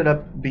 Yeah, they ended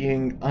up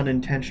being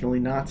unintentionally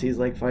Nazis,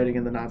 fighting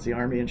in the Nazi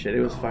army and shit.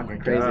 It was fucking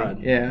crazy.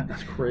 God. Yeah.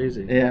 That's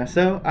crazy. Yeah,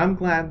 so I'm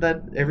glad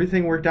that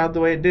everything worked out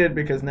the way it did,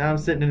 because now I'm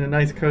sitting in a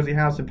nice cozy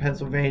house in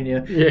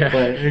Pennsylvania. Yeah.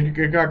 But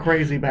it got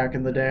crazy back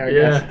in the day, I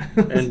Yeah.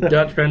 guess. And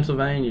Dutch,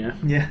 Pennsylvania.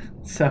 Yeah.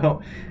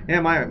 So, yeah,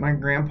 my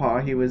grandpa,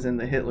 he was in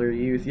the Hitler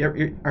Youth.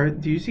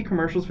 Do you see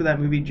commercials for that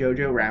movie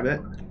Jojo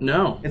Rabbit?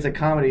 No. It's a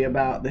comedy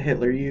about the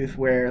Hitler Youth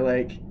where,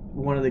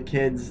 one of the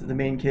kids, the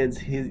main kids,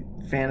 he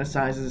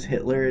fantasizes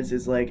Hitler as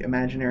his,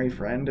 imaginary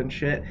friend and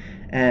shit.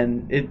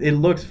 And it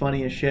looks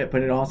funny as shit,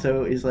 but it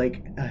also is, a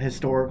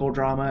historical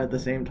drama at the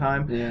same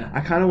time. Yeah. I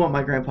kind of want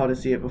my grandpa to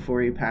see it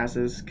before he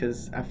passes,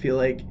 because I feel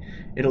like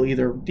it'll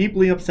either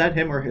deeply upset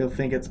him or he'll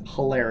think it's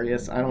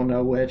hilarious. I don't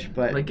know which,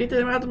 but... Get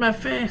them out of my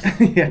face.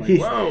 Yeah,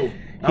 whoa.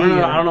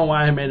 I don't know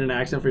why I made an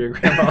accent for your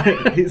grandpa.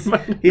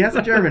 He has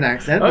a German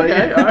accent.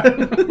 Okay.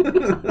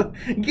 But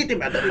get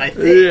him out of my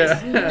face.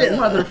 Yeah,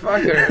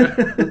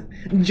 motherfucker.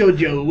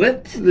 Jojo,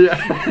 what?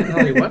 Yeah.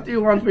 Like, what do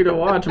you want me to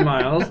watch,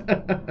 Miles?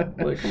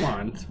 Like, come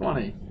on, it's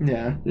funny.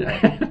 Yeah.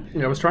 Yeah.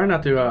 I was trying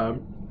not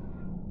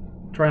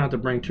to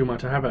bring too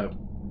much. I have a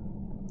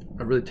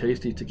really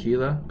tasty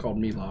tequila called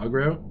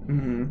Milagro.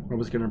 Mm-hmm. I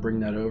was gonna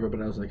bring that over,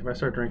 but I was like, if I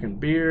start drinking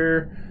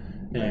beer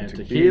and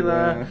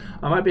tequila,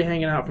 I might be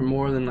hanging out for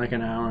more than like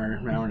an hour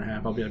and a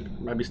half.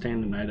 I'd be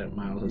staying the night at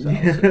Miles'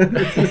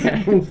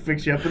 house. We'll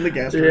fix you up in the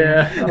guest room.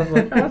 Yeah, I was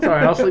like, that's all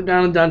right. I'll sleep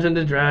down in Dungeons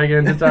and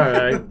Dragons. It's all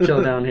right.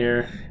 Chill down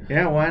here.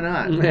 Yeah, why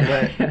not?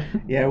 But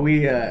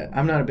yeah,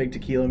 I'm not a big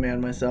tequila man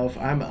myself.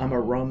 I'm a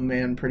rum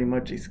man pretty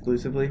much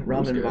exclusively.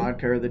 Rum and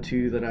vodka are the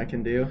two that I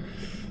can do.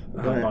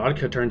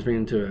 Vodka turns me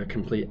into a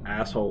complete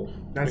asshole.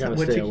 That's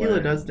what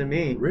tequila does to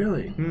me.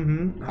 Really?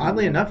 Mm-hmm.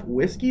 Oddly enough,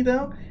 whiskey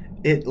though,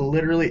 it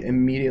literally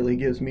immediately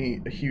gives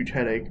me a huge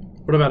headache.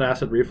 What about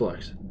acid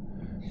reflux?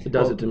 It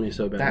does it to me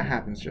so bad. That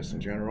happens just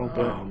in general.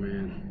 But, oh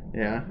man.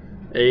 Yeah.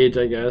 Age,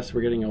 I guess.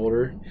 We're getting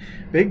older.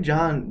 Big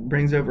John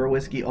brings over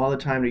whiskey all the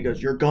time, and he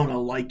goes, "You're gonna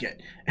like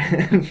it."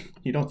 And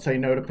you don't say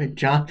no to Big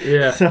John.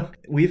 Yeah. So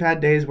we've had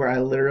days where I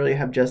literally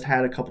have just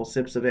had a couple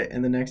sips of it,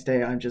 and the next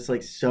day I'm just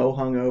like so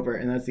hungover,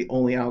 and that's the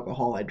only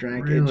alcohol I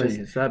drank. Really? It just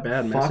It's that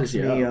bad? fucks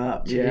me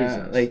up.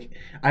 Yeah. Like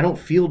I don't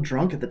feel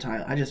drunk at the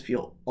time. I just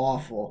feel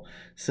awful.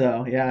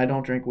 So yeah, I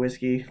don't drink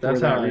whiskey for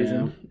that reason.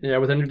 I am. Yeah,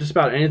 with just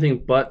about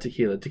anything but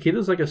tequila.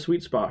 Tequila's like a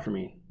sweet spot for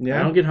me. Yeah.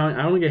 I don't get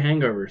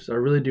hangovers. I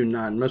really do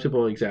not. Most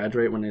people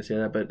exaggerate when they say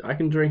that, but I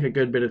can drink a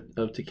good bit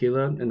of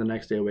tequila, and the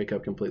next day I wake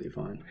up completely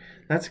fine.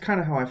 That's kind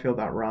of how I feel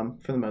about rum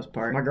for the most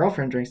part. My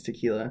girlfriend drinks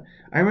tequila.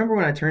 I remember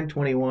when I turned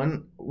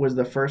 21 was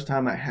the first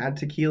time I had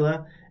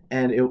tequila,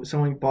 and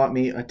someone bought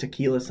me a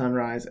tequila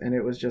sunrise, and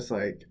it was just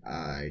like,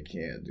 I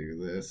can't do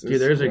this.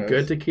 Dude, there's a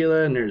good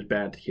tequila and there's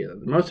bad tequila.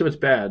 Most of it's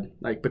bad.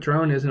 Like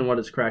Patron isn't what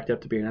it's cracked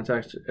up to be, and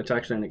it's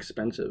actually an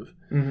expensive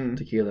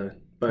tequila.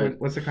 But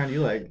what's the kind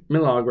you like?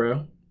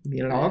 Milagro.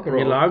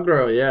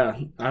 Milagro, yeah.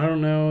 I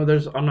don't know.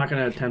 I'm not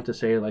going to attempt to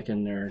say like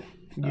in there.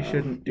 You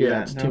shouldn't do that.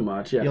 Yeah, it's too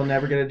much. Yeah. You'll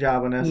never get a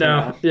job on SNL.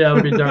 No, yeah,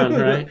 it'll be done,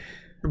 right?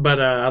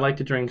 But I like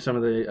to drink some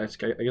of I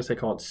guess they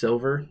call it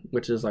silver,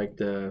 which is like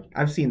the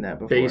I've seen that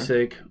before.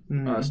 Basic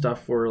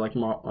stuff for like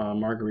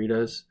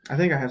margaritas. I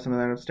think I have some of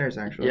that upstairs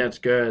actually. Yeah, it's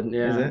good.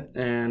 Yeah. Is it?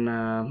 And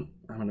I'm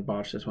gonna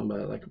botch this one,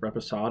 but like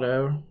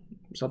Reposado,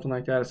 something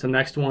like that. It's the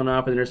next one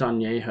up, and there's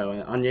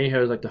Añejo.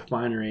 Añejo is like the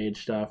finer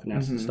age stuff, and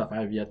that's the stuff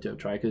I have yet to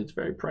try because it's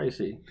very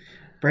pricey.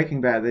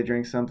 Breaking Bad, they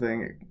drink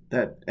something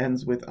that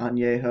ends with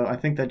añejo. I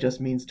think that just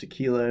means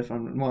tequila.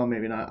 Well,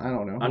 maybe not. I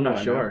don't know. I'm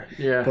not sure.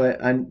 Yeah, but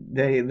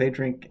they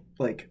drink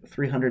like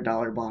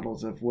 $300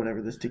 bottles of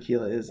whatever this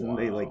tequila is, and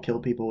they like kill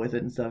people with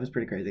it and stuff. It's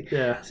pretty crazy.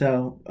 Yeah.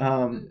 So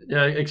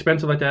yeah,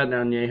 expensive like that. And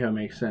añejo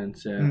makes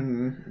sense.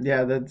 Yeah.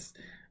 Yeah, that's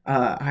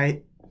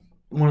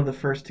one of the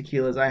first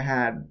tequilas I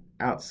had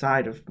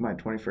outside of my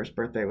 21st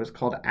birthday was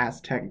called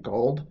Aztec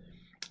Gold.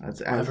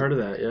 I've heard of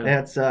that.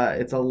 Yeah.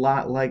 It's a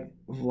lot like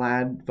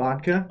Vlad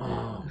vodka.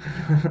 Oh,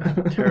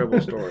 terrible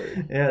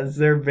story. Yeah,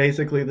 they're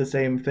basically the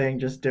same thing,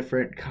 just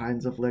different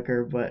kinds of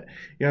liquor. But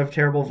you have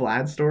terrible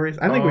Vlad stories.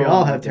 I think we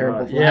all have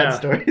terrible Vlad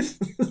stories.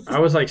 I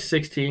was like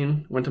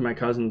 16, went to my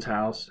cousin's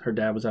house. Her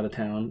dad was out of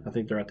town. I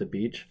think they're at the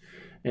beach,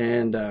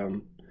 and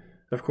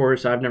of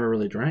course I've never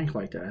really drank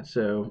like that.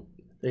 So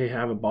they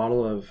have a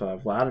bottle of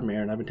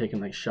Vladimir, and I've been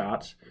taking like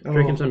shots,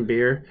 drinking some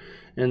beer,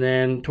 and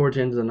then towards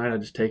the end of the night,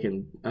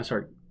 I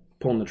start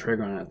pulling the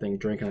trigger on that thing,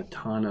 drinking a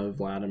ton of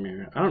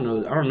Vladimir. I don't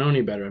know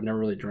any better. I've never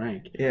really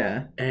drank.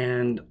 Yeah.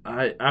 And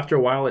after a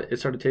while, it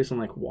started tasting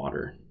like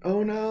water.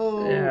 Oh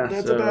no! Yeah,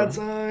 that's a bad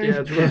sign. Yeah,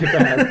 it's really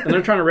bad. And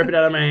they're trying to rip it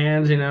out of my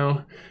hands. You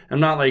know,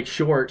 I'm not like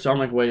short, so I'm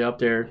like way up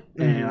there,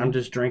 and I'm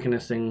just drinking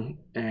this thing.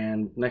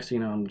 And next thing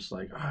you know, I'm just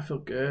like, oh, I feel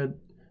good.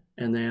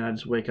 And then I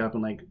just wake up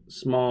in like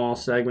small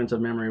segments of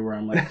memory where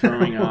I'm like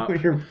throwing up.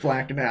 You're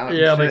blacking out.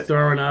 Yeah, like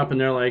throwing up,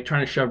 and they're like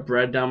trying to shove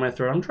bread down my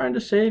throat. I'm trying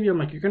to save you. I'm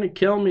like, you're gonna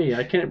kill me.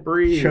 I can't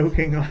breathe.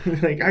 Choking on,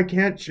 like, I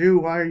can't chew.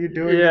 Why are you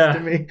doing this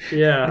to me?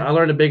 Yeah, I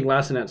learned a big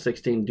lesson at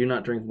 16. Do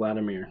not drink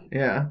Vladimir.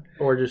 Yeah.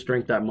 Or just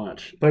drink that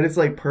much. But it's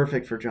like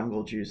perfect for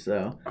jungle juice,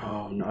 though.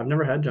 Oh no, I've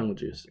never had jungle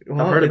juice.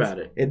 Well, I've heard about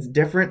it. It's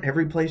different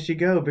every place you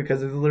go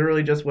because it's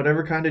literally just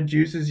whatever kind of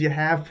juices you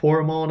have, pour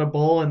them all in a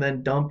bowl, and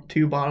then dump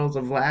 2 bottles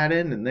of Vlad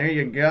in, and there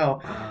you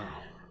go.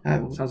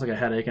 Sounds like a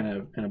headache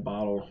in a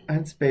bottle.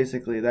 That's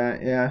basically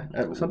that, yeah.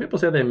 Some people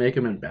say they make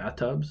them in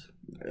bathtubs.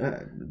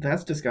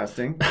 That's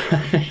disgusting.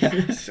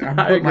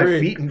 I put my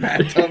feet in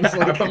bathtubs.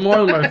 I put more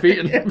than my feet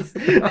in them.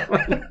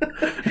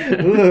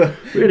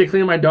 We had to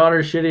clean my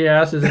daughter's shitty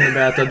asses in the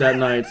bathtub that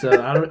night, so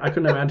I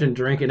couldn't imagine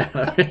drinking out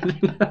of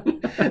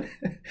it.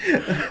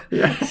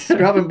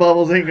 Scrubbing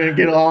bubbles ain't going to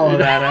get all of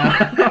that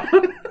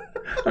out.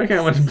 I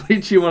can't much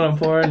bleach you want to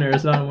pour in there.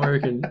 It's not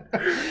working.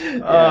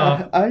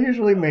 I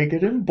usually make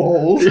it in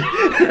bowls.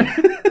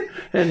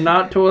 And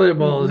not toilet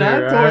bowls.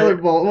 Not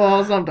toilet bowls.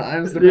 Well,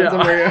 sometimes. Depends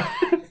on where you're.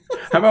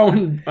 How about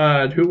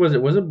when, who was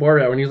it? Was it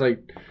Borat when he's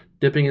like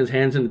dipping his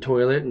hands in the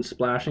toilet and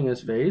splashing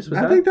his face.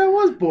 I think that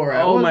was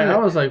Borat. Oh my! I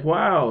was like,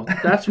 wow,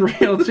 that's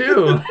real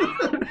too.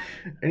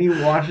 And he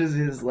washes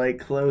his like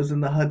clothes in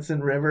the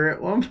Hudson River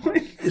at one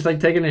point. He's like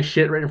taking his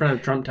shit right in front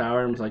of Trump Tower,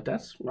 and I was like,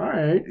 that's all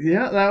right.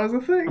 Yeah, that was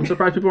a thing. I'm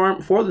surprised people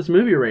aren't for this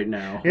movie right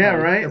now. Yeah,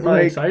 like, right. They're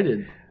probably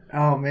excited.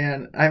 Oh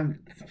man,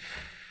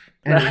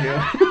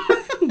 Anywho.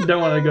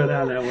 Don't want to go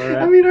down that one. Right?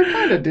 I mean, I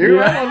kind of do.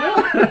 Yeah.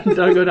 I don't know.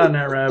 Don't go down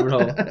that rabbit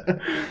hole.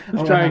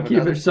 I'm trying to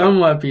keep it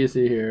somewhat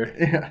PC here.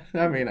 Yeah,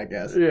 I mean, I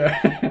guess.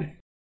 Yeah.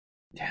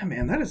 Yeah,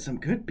 man, that is some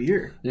good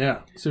beer.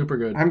 Yeah, super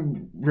good.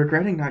 I'm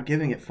regretting not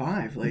giving it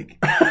 5. Like,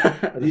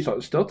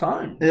 it's still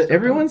time.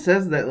 Everyone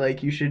says that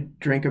like you should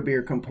drink a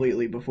beer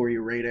completely before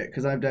you rate it,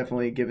 because I've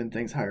definitely given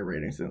things higher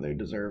ratings than they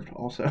deserved.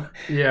 Also.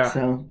 Yeah.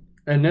 So.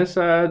 And this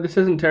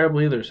isn't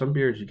terrible either. Some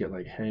beers you get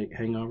like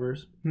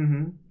hangovers.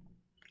 Mm-hmm.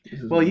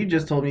 Well, you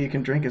just told me you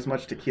can drink as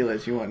much tequila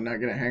as you want and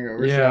not get a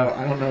hangover, yeah. So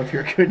I don't know if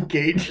you're a good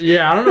gauge.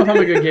 Yeah, I don't know if I'm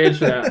a good gauge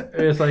for that.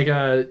 It's like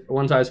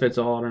one size fits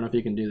all. I don't know if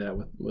you can do that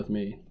with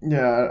me.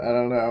 Yeah, I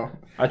don't know.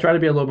 I try to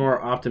be a little more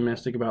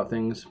optimistic about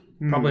things,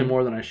 probably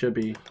more than I should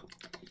be.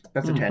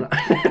 That's a 10.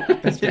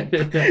 That's 10.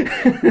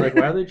 Like,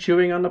 why are they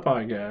chewing on the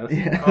podcast?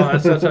 Yeah. Oh,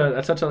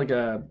 that's such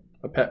a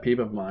pet peeve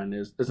of mine.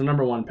 Is the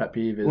number one pet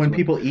peeve is when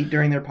people eat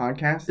during their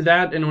podcast.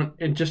 That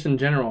and just in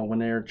general when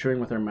they're chewing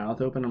with their mouth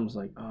open, I'm just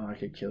like, oh, I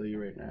could kill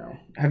you right now.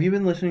 Have you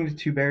been listening to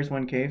Two Bears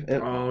One Cave?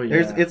 Oh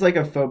yeah. It's like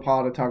a faux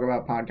pas to talk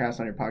about podcasts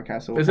on your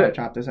podcast, so we'll probably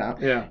chop this out.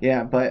 Yeah.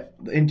 Yeah, but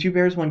in Two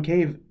Bears One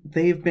Cave,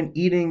 they've been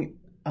eating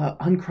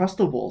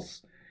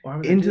Uncrustables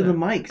into the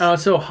mics. Oh,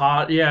 it's so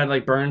hot. Yeah, it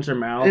like burns their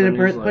mouth.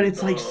 But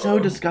it's like so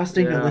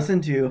disgusting to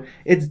listen to.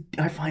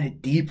 I find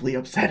it deeply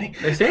upsetting.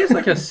 They say it's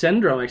like a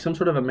syndrome, like some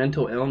sort of a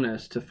mental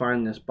illness to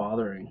find this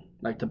bothering,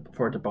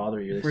 for it to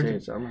bother you. They say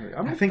it's.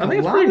 I think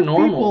it's pretty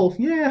normal. People,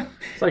 yeah.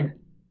 It's like,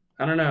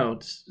 I don't know.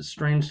 It's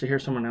strange to hear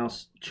someone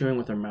else chewing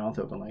with their mouth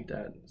open like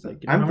that. It's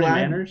like, I'm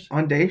glad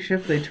on day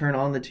shift they turn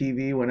on the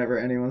TV whenever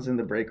anyone's in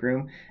the break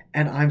room,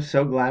 and I'm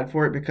so glad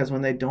for it, because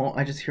when they don't,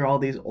 I just hear all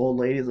these old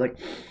ladies like,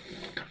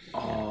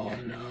 oh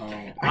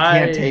no, I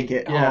can't take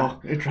it. Yeah. Oh,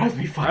 it drives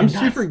me fucking I'm nuts.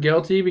 super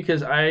guilty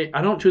because I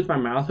don't chew with my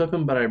mouth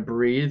open, but I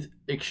breathe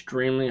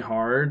extremely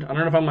hard. I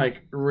don't know if I'm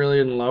like really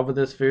in love with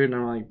this food and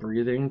I'm like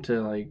breathing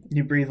to like.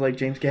 You breathe like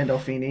James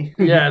Gandolfini.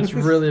 Yeah, it's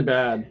really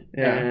bad.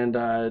 Yeah. And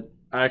I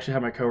actually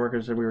had my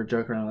coworkers and we were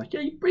joking around like, yeah,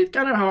 you breathe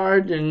kind of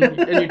hard and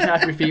you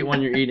tap your feet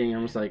when you're eating.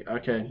 I was like,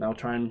 okay, I'll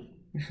try and.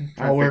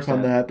 I'll work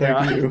on that.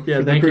 Thank you.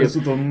 Yeah, thank you.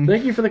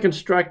 Thank you for the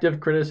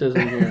constructive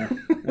criticism here.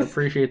 I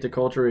appreciate the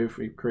culture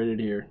we've created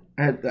here.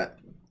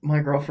 My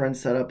girlfriend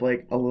set up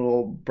like a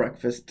little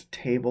breakfast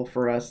table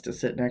for us to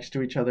sit next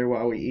to each other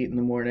while we eat in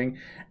the morning,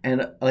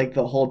 and like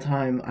the whole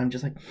time I'm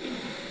just like.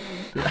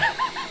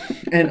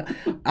 And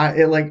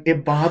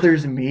it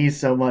bothers me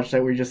so much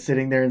that we're just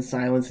sitting there in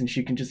silence and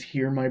she can just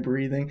hear my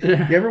breathing.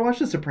 Yeah. You ever watch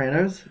The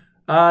Sopranos?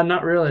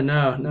 Not really,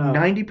 no.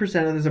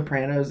 90% of The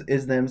Sopranos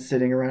is them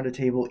sitting around a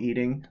table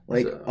eating,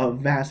 like a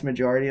vast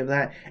majority of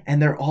that,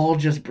 and they're all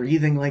just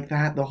breathing like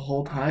that the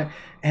whole time,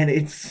 and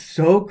it's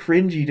so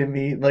cringy to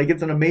me. Like,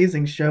 it's an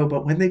amazing show,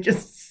 but when they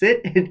just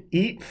sit and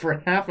eat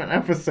for half an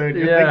episode,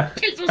 you're like,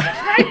 Jesus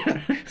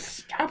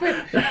Christ, stop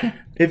it.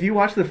 If you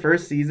watch the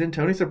first season,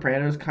 Tony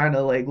Soprano's kind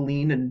of like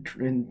lean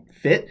and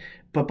fit,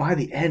 but by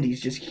the end, he's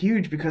just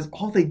huge because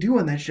all they do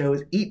on that show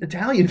is eat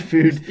Italian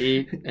food. Just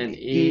eat and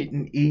eat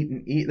and eat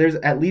and eat. There's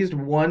at least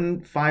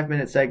one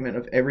 5-minute segment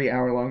of every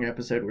hour-long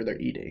episode where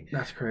they're eating.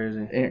 That's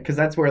crazy. Because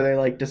that's where they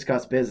like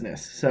discuss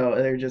business. So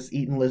they're just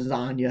eating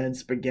lasagna and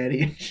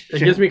spaghetti and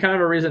shit. It gives me kind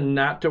of a reason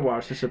not to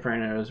watch The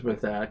Sopranos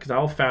with that, because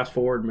I'll fast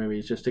forward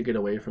movies just to get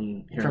away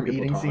from hearing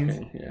people eating talking.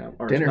 scenes? Yeah,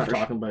 or Dinner not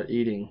talking, but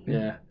eating.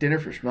 Yeah. Dinner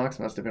for Schmucks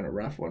must have been a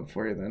rough one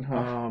for you then, huh?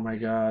 Oh my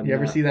god. You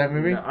ever see that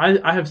movie? No,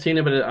 I have seen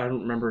it, but I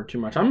don't remember too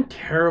much. I'm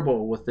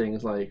terrible with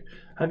things like,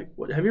 have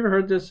you ever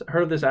heard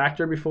of this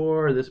actor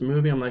before or this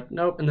movie? I'm like,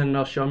 nope. And then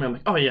they'll show me. I'm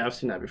like, oh yeah, I've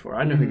seen that before.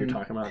 I know who you're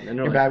talking about. And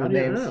you're like, bad with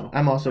names.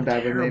 I'm also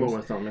bad with names. Terrible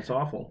with them. It's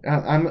awful.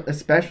 I'm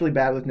especially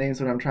bad with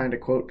names when I'm trying to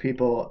quote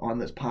people on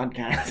this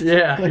podcast.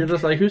 Yeah, like, you're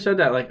just like, who said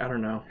that? Like, I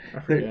don't know. I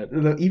forget.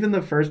 Even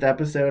the first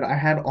episode, I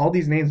had all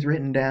these names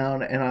written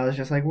down, and I was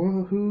just like,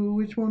 well,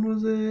 which one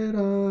was it?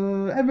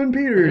 Evan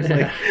Peters.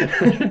 Like,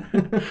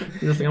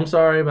 just like, I'm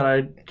sorry, but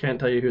I can't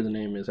tell you who the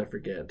name is. I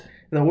forget.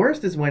 The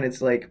worst is when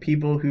it's like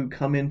people who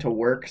come into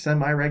work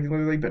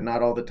semi-regularly, but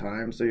not all the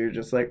time. So you're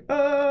just like,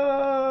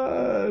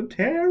 Tara?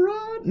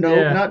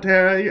 No, not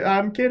Tara.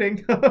 I'm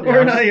kidding.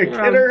 We're not a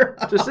kidder.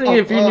 Just seeing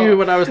if you knew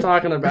what I was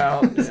talking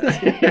about.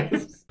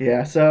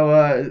 Yeah,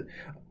 so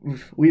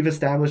we've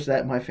established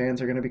that my fans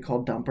are going to be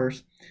called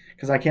dumpers,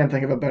 because I can't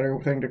think of a better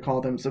thing to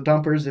call them. So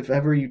dumpers, if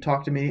ever you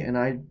talk to me and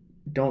I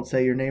don't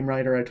say your name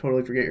right or I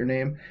totally forget your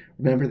name,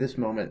 remember this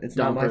moment. It's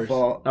not my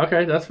fault.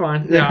 Okay, that's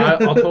fine. Yeah,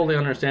 I'll totally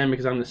understand,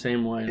 because I'm the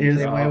same way. You're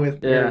the same way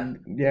with...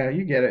 Yeah,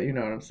 you get it. You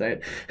know what I'm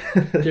saying.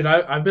 Dude,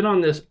 I've been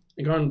on this...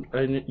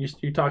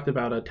 You talked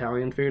about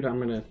Italian food. I'm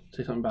going to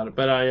say something about it.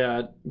 But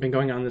I've been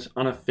going on this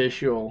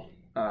unofficial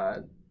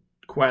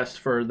quest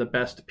for the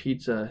best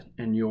pizza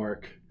in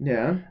York.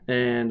 Yeah.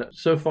 And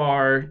so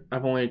far,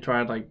 I've only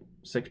tried like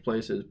 6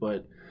 places,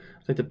 but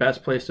I think the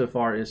best place so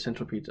far is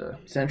Central Pizza.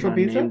 Central My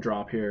Pizza? name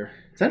drop here.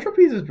 Central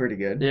Pizza is pretty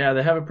good. Yeah,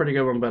 they have a pretty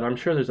good one, but I'm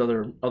sure there's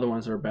other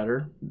ones that are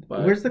better.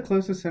 But Where's the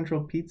closest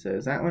Central Pizza?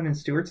 Is that one in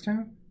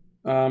Stewartstown?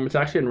 it's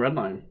actually in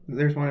Redline.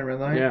 There's one in Red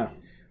Line? Yeah,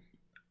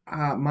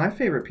 My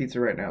favorite pizza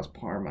right now is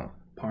Parma.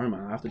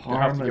 Parma. I have to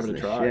Parma's give it a the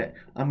try. shit.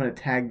 I'm going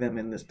to tag them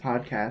in this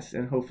podcast,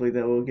 and hopefully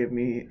they will give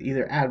me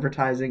either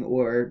advertising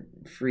or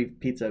free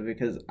pizza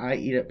because I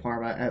eat at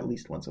Parma at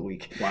least once a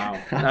week. Wow,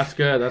 that's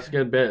good. That's a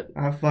good bit.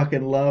 I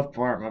fucking love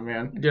Parma,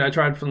 man. Dude, I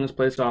tried from this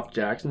place off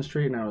Jackson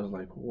Street, and I was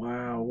like,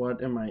 "Wow,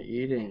 what am I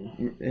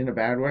eating?" In a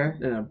bad way?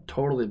 In a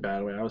totally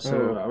bad way. I was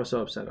so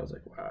upset. I was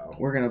like, "Wow."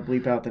 We're going to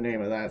bleep out the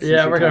name of that.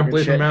 Yeah, we're gonna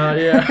bleep them out.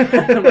 Yeah.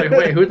 I'm like,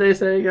 wait, who'd they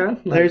say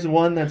again? Like, There's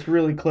one that's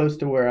really close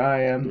to where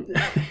I am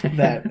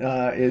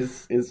that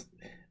is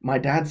my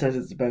dad says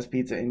it's the best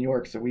pizza in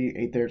York, so we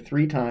ate there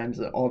 3 times.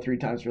 All 3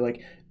 times we're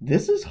like,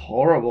 this is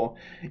horrible.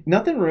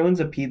 Nothing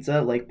ruins a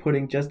pizza like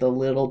putting just a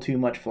little too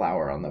much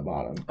flour on the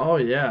bottom. Oh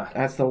yeah.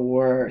 That's the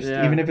worst.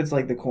 Yeah. Even if it's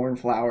like the corn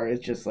flour,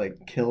 it just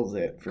like kills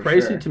it for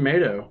Crazy sure.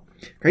 Tomato.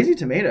 Crazy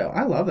Tomato.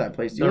 I love that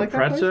place. Do you Their like that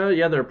place? pretzel,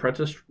 yeah, their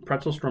pretzel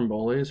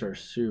strombolis are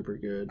super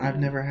good. I've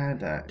man. never had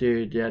that.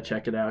 Dude, yeah,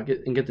 check it out.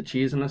 Get the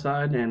cheese on the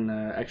side and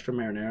extra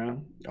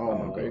marinara. Oh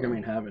my God. You're gonna be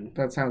in heaven.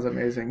 That sounds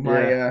amazing.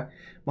 Yeah.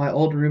 My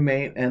old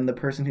roommate and the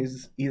person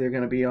who's either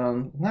going to be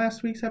on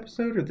last week's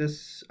episode or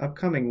this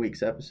upcoming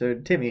week's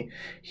episode, Timmy,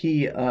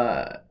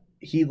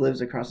 he lives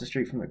across the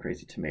street from the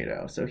Crazy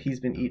Tomato, so he's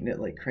been eating it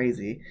like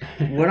crazy.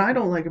 What I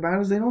don't like about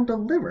it is they don't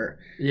deliver.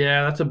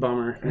 Yeah, that's a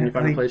bummer. When you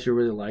find Like, a place you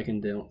really like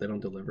and they don't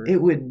deliver.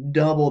 it would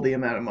double the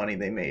amount of money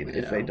they made if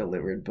Yeah. they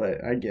delivered,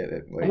 but I get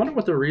it. I wonder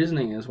what the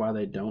reasoning is why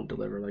they don't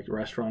deliver, like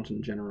restaurants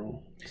in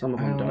general. Some of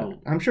I them don't know.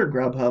 don't. I'm sure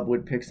Grubhub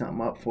would pick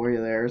something up for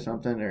you there or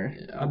something, or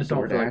I just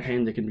don't feel like DoorDash.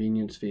 paying the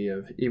convenience fee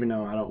of, even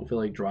though I don't feel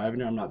like driving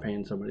there, I'm not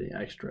paying somebody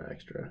extra.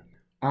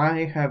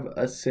 I have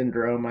a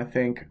syndrome, I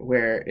think,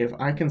 where if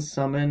I can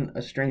summon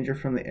a stranger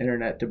from the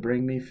internet to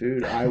bring me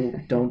food, I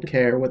don't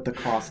care what the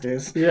cost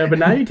is. Yeah, but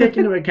now you take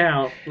into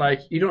account,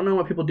 like, you don't know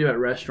what people do at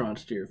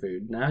restaurants to your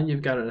food. Now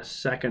you've got a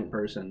second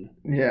person.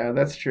 Yeah,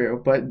 that's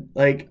true. But,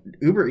 like,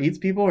 Uber Eats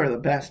people are the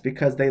best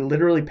because they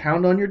literally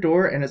pound on your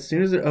door, and as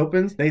soon as it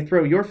opens, they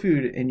throw your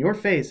food in your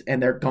face, and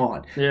they're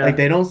gone. Yeah. Like,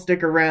 they don't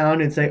stick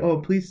around and say, oh,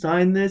 please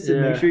sign this, and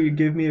make Yeah. sure you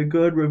give me a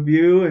good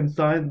review, and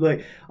sign,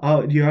 like,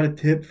 oh, do you got a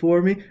tip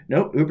for me?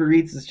 Nope, Uber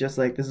Eats is just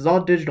like, this is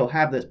all digital,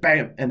 have this,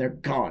 bam, and they're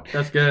gone.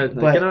 That's good.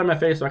 Like, But- get out of my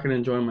face so I can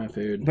enjoy my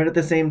food. But at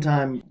the same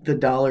time, the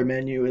dollar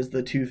menu is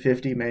the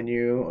 $2.50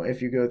 menu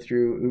if you go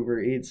through Uber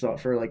Eats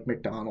for like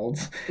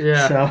McDonald's.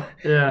 Yeah. So,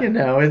 Yeah. you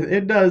know,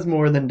 it does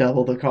more than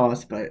double the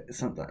cost, but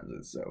sometimes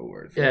it's so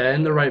worth it. Yeah,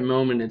 in the right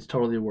moment, it's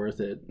totally worth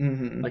it.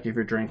 Hmm. Like if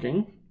you're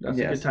drinking, that's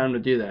a Yes. good time to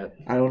do that.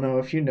 I don't know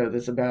if you know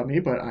this about me,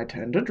 but I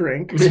tend to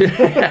drink.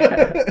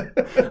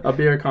 A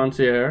beer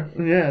concierge.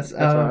 Yes.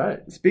 That's all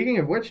right. Speaking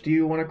of which, do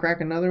you want to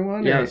crack another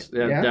one? Yes,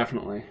 Or- yeah,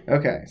 definitely.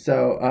 Okay,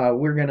 so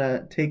we're going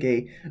to take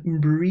a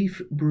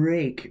brief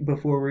break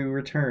before we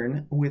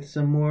return with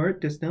some more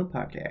Disno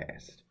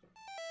Podcast.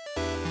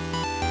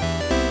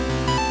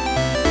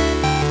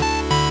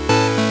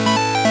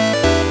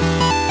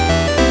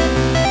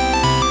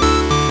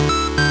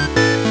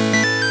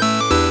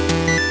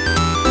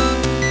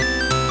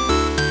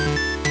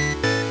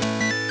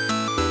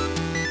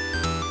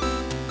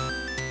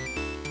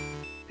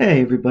 Hey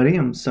everybody,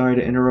 I'm sorry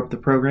to interrupt the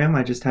program.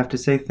 I just have to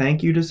say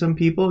thank you to some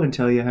people and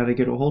tell you how to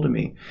get a hold of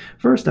me.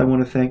 First, I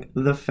want to thank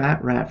The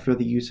Fat Rat for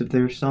the use of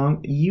their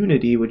song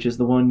Unity, which is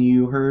the one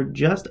you heard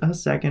just a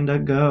second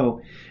ago.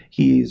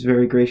 He's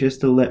very gracious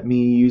to let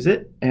me use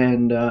it,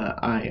 and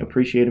I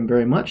appreciate him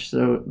very much,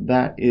 so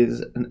that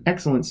is an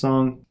excellent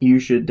song. You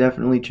should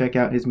definitely check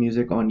out his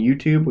music on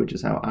YouTube, which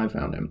is how I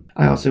found him.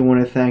 I also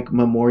want to thank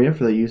Memoria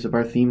for the use of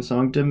our theme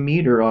song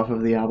Demeter off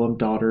of the album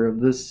Daughter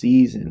of the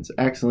Seasons.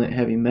 Excellent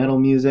heavy metal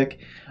music.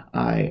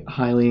 I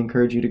highly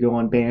encourage you to go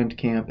on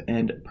Bandcamp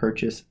and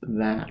purchase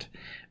that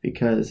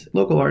because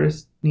local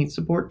artists need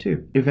support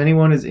too. If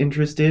anyone is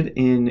interested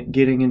in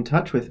getting in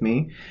touch with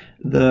me,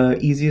 the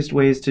easiest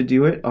ways to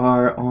do it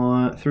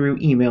are through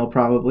email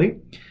probably.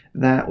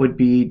 That would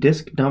be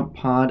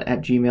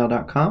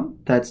discdumppod@gmail.com.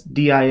 That's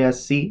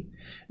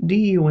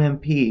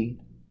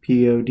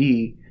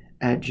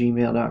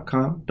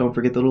discdumppod@gmail.com. Don't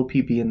forget the little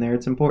PP in there,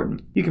 it's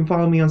important. You can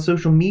follow me on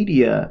social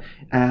media.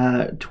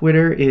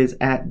 Twitter is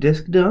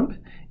 @discdump.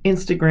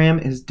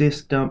 Instagram is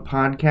Disc Dump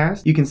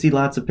Podcast. You can see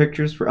lots of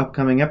pictures for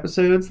upcoming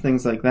episodes,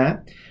 things like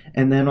that.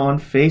 And then on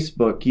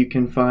Facebook, you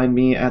can find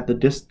me at the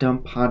Disc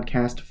Dump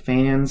Podcast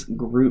Fans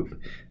Group.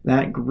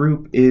 That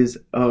group is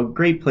a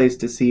great place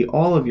to see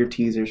all of your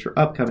teasers for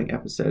upcoming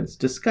episodes,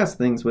 discuss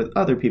things with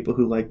other people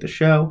who like the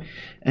show,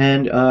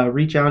 and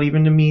reach out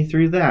even to me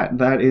through that.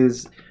 That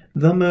is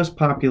the most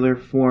popular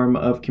form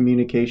of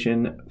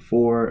communication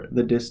for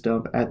the Disc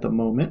Dump at the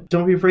moment.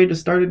 Don't be afraid to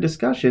start a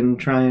discussion.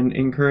 Try and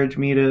encourage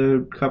me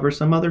to cover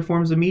some other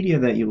forms of media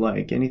that you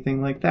like,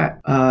 anything like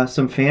that.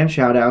 Some fan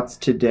shout-outs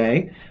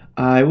today.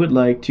 I would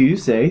like to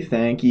say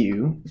thank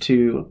you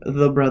to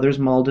the brothers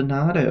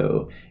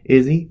Maldonado.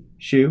 Izzy,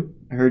 Shu,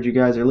 I heard you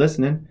guys are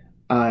listening.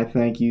 I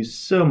thank you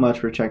so much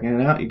for checking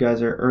it out. You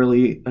guys are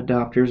early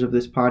adopters of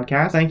this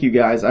podcast. Thank you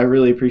guys. I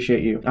really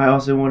appreciate you. I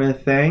also want to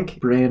thank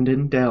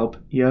Brandon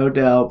Delp. Yo,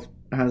 Delp.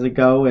 How's it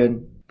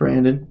going?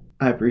 Brandon,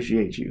 I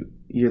appreciate you.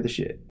 You're the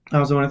shit. I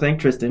also want to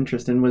thank Tristan.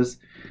 Tristan was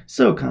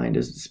so kind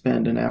as to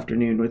spend an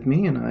afternoon with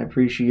me, and I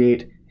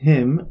appreciate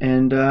him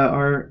and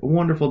our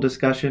wonderful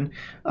discussion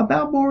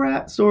about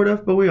Borat, sort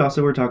of, but we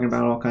also were talking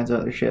about all kinds of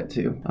other shit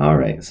too.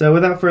 Alright, so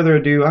without further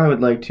ado, I would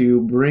like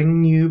to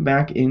bring you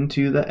back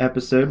into the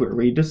episode where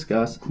we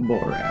discuss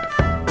Borat.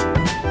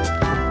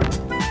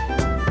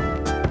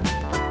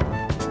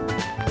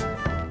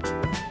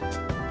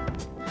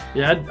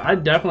 Yeah,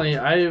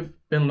 I've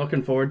been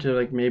looking forward to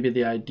like maybe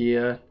the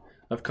idea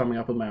of coming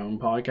up with my own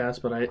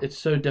podcast, but it's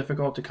so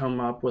difficult to come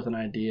up with an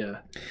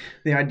idea.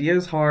 The idea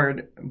is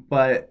hard,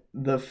 but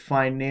the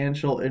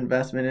financial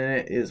investment in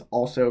it is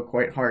also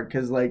quite hard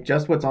because like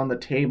just what's on the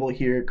table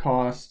here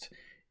cost,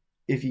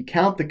 if you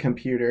count the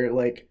computer,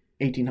 like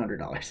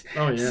 $1,800.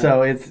 Oh yeah.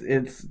 So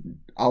it's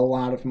a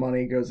lot of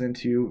money goes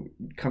into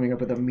coming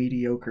up with a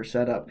mediocre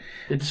setup.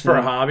 It's for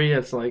a hobby.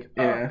 It's like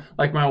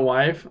like my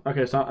wife.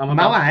 Okay, so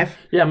my wife.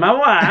 Yeah, my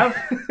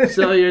wife.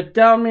 So you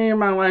tell me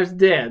my wife's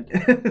dead.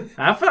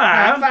 High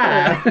five.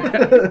 High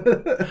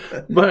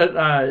five.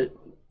 But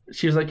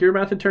she was like, "You're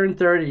about to turn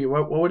 30.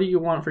 What do you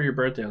want for your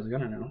birthday?" I was like, "I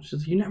don't know." She's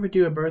like, "You never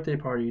do a birthday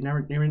party. You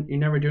never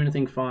do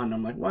anything fun."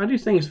 I'm like, "Well, I do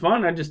things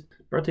fun.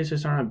 Birthdays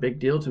just aren't a big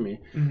deal to me."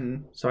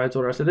 Mm-hmm. So I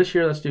told her, I said, "This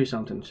year, let's do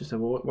something." She said,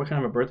 "Well, what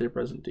kind of a birthday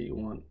present do you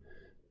want?"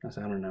 I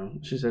said, "I don't know."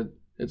 She said,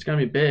 "It's gonna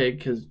be big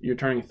because you're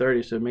turning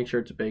 30, so make sure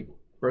it's a big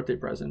birthday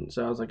present."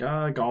 So I was like,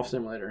 golf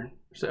simulator."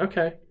 She said,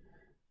 "Okay."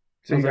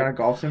 So you got a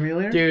golf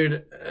simulator?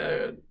 Dude,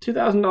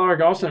 $2,000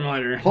 golf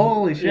simulator.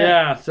 Holy shit.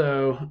 Yeah,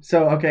 so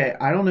okay,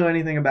 I don't know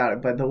anything about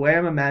it, but the way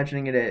I'm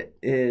imagining it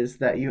is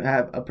that you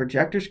have a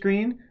projector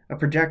screen, a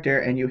projector,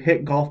 and you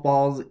hit golf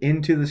balls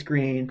into the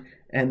screen,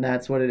 and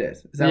that's what it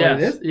is. Is that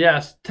what it is?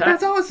 Yes.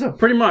 That's awesome.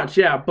 Pretty much,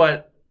 yeah,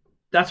 but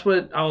that's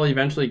what I'll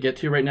eventually get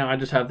to. Right now, I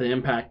just have the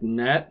impact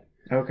net.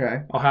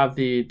 Okay. I'll have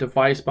the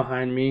device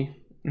behind me.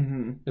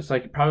 Mm-hmm. It's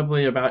like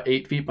probably about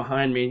 8 feet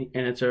behind me,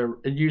 and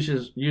it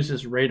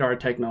uses radar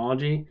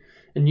technology.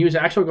 And you use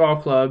actual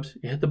golf clubs.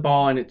 You hit the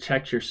ball, and it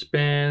checks your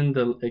spin,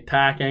 the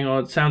attack angle.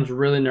 It sounds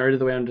really nerdy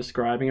the way I'm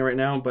describing it right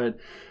now, but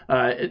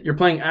you're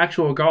playing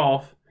actual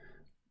golf,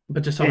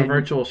 but just on a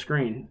virtual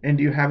screen. And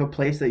do you have a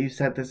place that you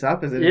set this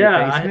up? Is it in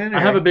a basement?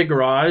 I have a big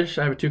garage.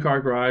 I have a 2-car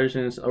garage,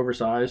 and it's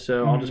oversized,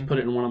 so I'll just put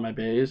it in one of my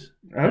bays.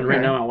 Okay. And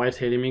right now, my wife's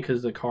hating me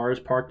because the car is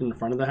parked in the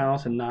front of the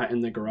house and not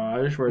in the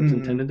garage where it's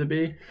intended to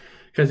be.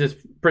 Because it's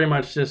pretty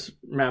much just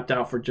mapped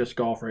out for just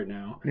golf right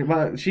now.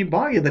 Well, she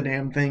bought you the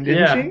damn thing,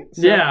 didn't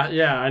she? So...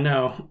 Yeah, I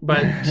know.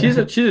 But she's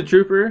a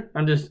trooper.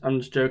 I'm just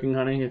joking,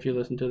 honey. If you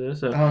listen to this,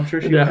 so. Oh, I'm sure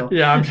she will.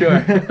 Yeah, I'm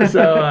sure.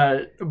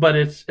 So, but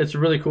it's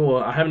really cool.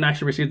 I haven't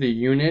actually received the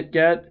unit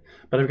yet,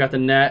 but I've got the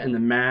net and the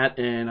mat,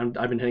 and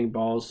I've been hitting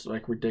balls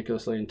like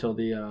ridiculously until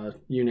the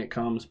unit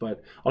comes.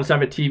 But I'll just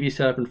have a TV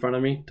set up in front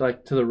of me,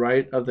 like to the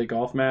right of the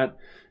golf mat.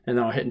 And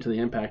then I'll hit into the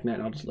impact net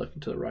and I'll just look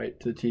to the right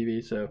to the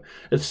TV. So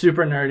it's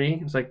super nerdy.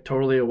 It's like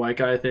totally a white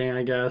guy thing,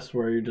 I guess,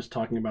 where you're just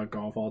talking about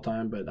golf all the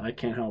time. But I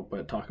can't help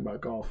but talk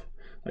about golf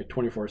like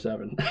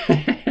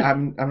 24/7.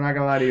 I'm not going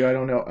to lie to you. I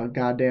don't know a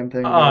goddamn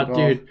thing about golf.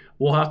 Dude,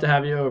 we'll have to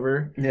have you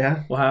over.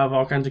 Yeah. We'll have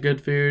all kinds of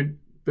good food,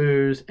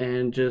 booze,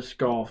 and just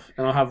golf.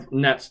 And I'll have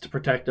nets to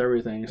protect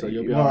everything. So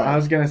you'll be all right. I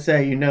was going to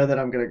say, that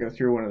I'm going to go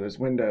through one of those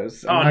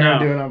windows. I'm not going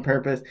to do it on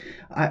purpose.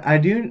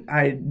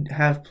 I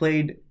have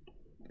played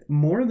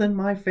more than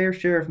my fair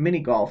share of mini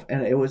golf,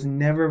 and it was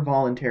never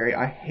voluntary.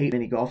 I hate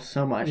mini golf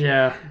so much.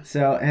 Yeah.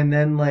 So, and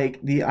then like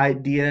the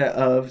idea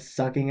of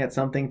sucking at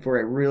something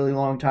for a really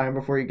long time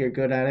before you get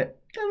good at it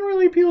doesn't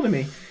really appeal to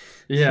me.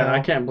 Yeah, so, I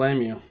can't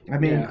blame you. I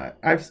mean,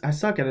 I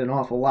suck at an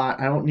awful lot.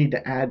 I don't need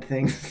to add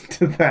things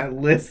to that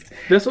list.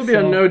 This will be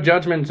a no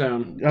judgment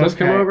zone. Just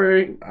come over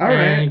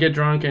and get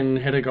drunk and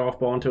hit a golf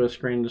ball into a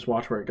screen and just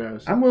watch where it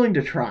goes. I'm willing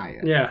to try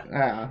it.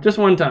 Yeah. Just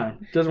one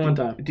time.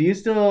 Do you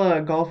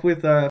still golf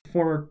with a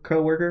former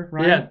coworker,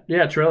 Ryan?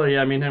 Yeah, Triller.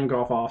 Yeah, me and him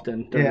golf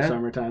often during the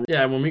summertime.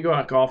 Yeah, when we go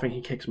out golfing,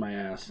 he kicks my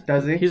ass.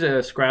 Does he? He's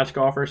a scratch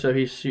golfer, so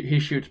he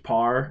shoots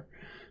par.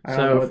 I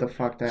don't know what the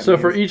fuck that means. So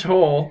for each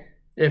hole,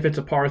 if it's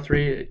a par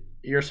 3,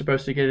 you're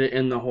supposed to get it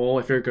in the hole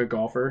if you're a good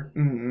golfer,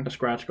 a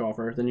scratch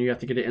golfer. Then you have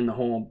to get it in the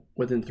hole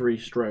within 3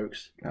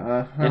 strokes.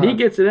 And he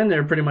gets it in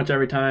there pretty much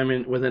every time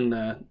within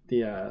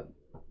the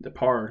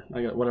par.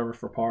 I got whatever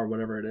for par,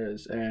 whatever it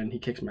is, and he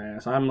kicks my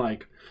ass. I'm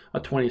like a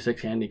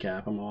 26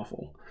 handicap. I'm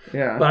awful.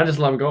 Yeah. But I just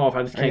love golf.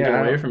 I just can't get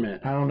away from it.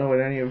 I don't know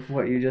what any of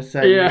what you just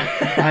said. Yeah.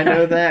 I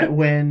know that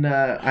when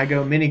I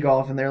go mini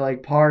golf and they're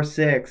like par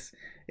 6.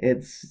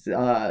 it's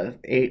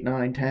 8,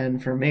 9, 10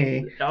 for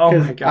me. Oh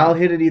my God. I'll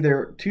hit it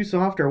either too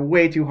soft or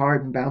way too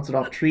hard and bounce it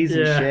off trees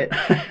and shit.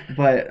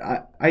 But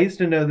I used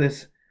to know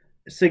this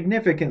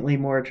significantly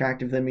more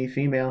attractive than me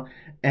female,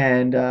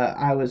 and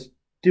I was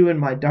doing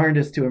my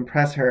darndest to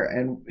impress her,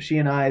 and she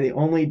and I, the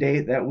only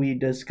date that we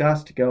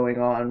discussed going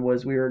on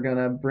was we were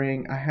gonna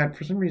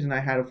for some reason I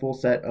had a full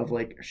set of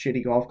like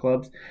shitty golf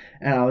clubs,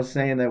 and I was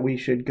saying that we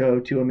should go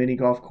to a mini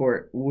golf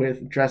court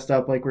dressed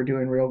up like we're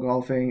doing real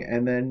golfing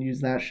and then use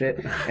that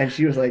shit, and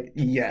she was like,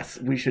 yes,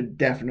 we should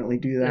definitely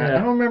do that. Yeah. I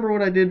don't remember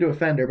what I did to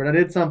offend her, but I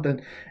did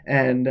something,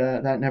 and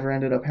that never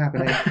ended up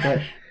happening.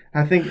 But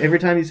I think every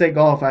time you say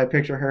golf, I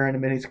picture her in a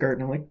mini skirt,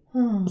 and I'm like,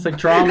 oh. It's like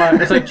trauma.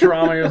 It's like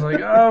trauma. You're just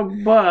like, oh,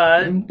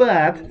 but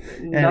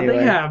nothing nothing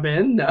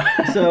happened. No.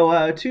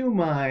 So to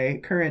my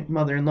current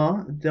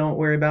mother-in-law, don't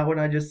worry about what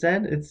I just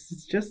said.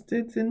 It's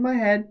in my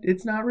head.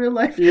 It's not real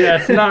life. Yeah,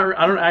 it's not.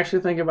 I don't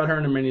actually think about her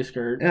in a mini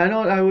skirt. I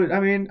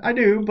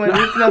do, but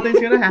nothing's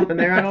gonna happen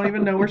there. I don't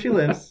even know where she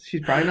lives. She's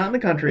probably not in the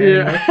country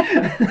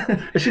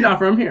anymore. Is she not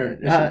from here?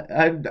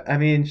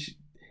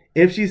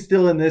 If she's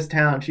still in this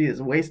town, she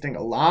is wasting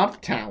a lot of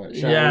talent,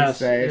 shall we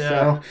say. Yeah.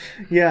 So,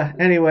 yeah,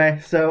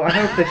 anyway, so I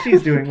hope that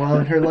she's doing well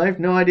in her life.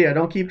 No idea. I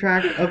don't keep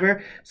track of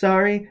her.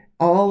 Sorry,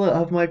 all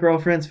of my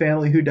girlfriend's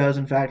family who does,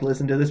 in fact,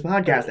 listen to this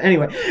podcast.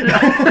 Anyway.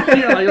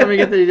 Let me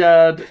get this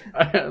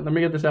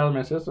out of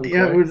my system.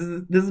 Yeah,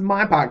 this is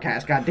my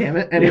podcast,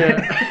 goddammit. Anyway.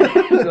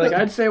 Yeah. Like,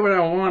 I'd say what I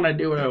want, I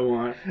do what I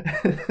want.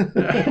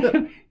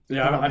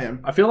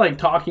 I feel like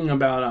talking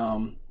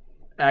about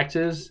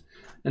exes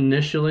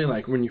initially,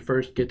 like when you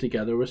first get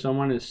together with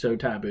someone, is so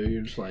taboo.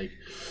 You're just like,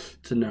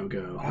 it's a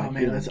no-go. Oh like,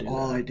 man, that's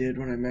all I did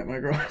when I met my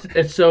girl.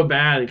 It's so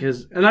bad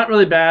because, and not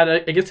really bad.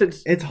 I guess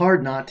it's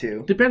hard not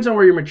to. Depends on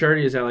where your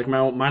maturity is at. Like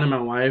mine and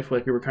my wife,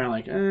 like we were kind of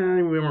like,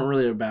 we weren't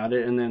really about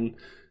it. And then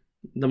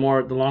the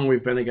longer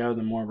we've been together,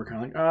 the more we're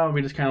kind of like, oh,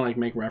 we just kind of like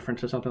make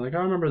reference to something like, oh,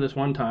 I remember this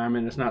one time,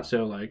 and it's not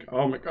so like,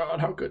 oh my God,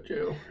 how could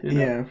you? You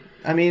know? Yeah,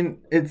 I mean,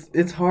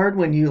 it's hard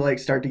when you like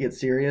start to get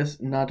serious,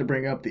 not to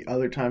bring up the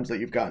other times that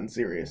you've gotten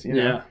serious. You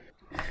know? Yeah.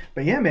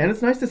 But yeah, man,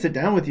 it's nice to sit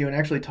down with you and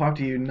actually talk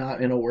to you, not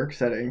in a work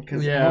setting,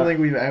 because I don't think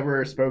we've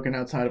ever spoken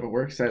outside of a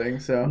work setting.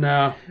 So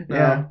no.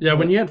 Yeah.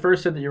 When you had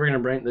first said that you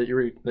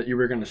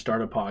were going to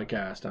start a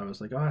podcast, I was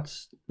like, oh,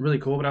 that's really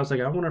cool. But I was like,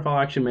 I wonder if I'll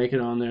actually make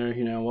it on there.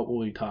 You know, what will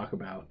we talk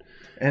about?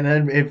 And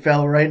then it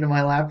fell right into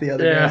my lap the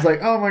other day. I was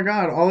like, oh my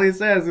God, all he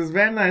says is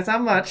very nice. How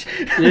much?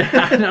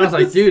 Yeah, and I was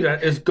like, dude,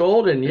 it's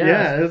golden. Yes.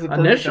 Yeah, it was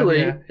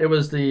initially it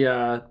was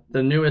the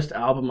newest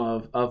album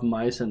of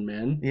Mice and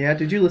Men. Yeah,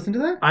 did you listen to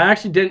that? I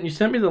actually didn't. You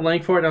sent me the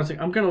link for it, and I was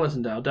like, I'm gonna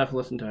listen to it. I'll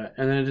definitely listen to it.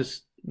 And then it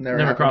just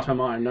never crossed my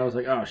mind. And I was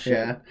like, oh shit.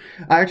 Yeah,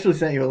 I actually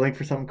sent you a link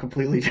for something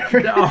completely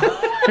different. No,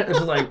 it's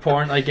just like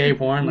porn, like gay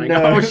porn. Like,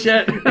 no, oh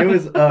shit. It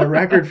was a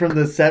record from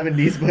the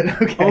 70s,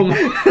 but okay. Oh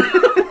my.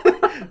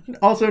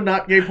 Also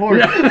not gay porn.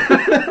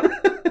 Yeah.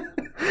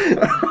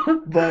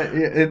 But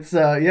it's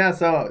so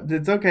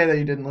it's okay that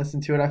you didn't listen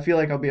to it. I feel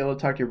like I'll be able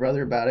to talk to your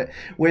brother about it,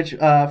 which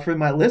for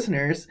my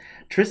listeners,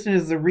 Tristan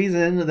is the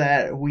reason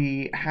that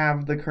we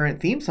have the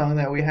current theme song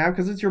that we have,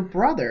 because it's your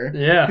brother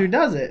who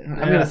does it. I'm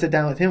going to sit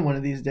down with him one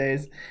of these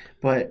days,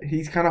 but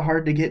he's kind of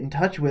hard to get in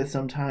touch with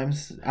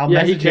sometimes. I'll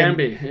message him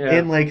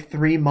in like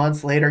 3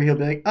 months later. He'll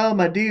be like, oh,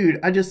 my dude,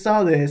 I just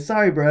saw this.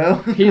 Sorry, bro.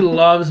 He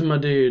loves my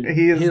dude.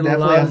 He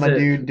definitely a my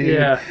dude.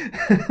 Yeah.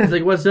 He's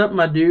like, what's up,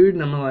 my dude?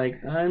 And I'm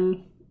like,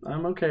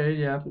 I'm okay,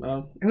 yeah.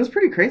 It was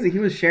pretty crazy. He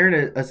was sharing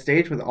a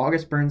stage with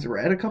August Burns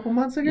Red a couple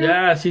months ago.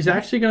 Yes, he's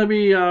actually going to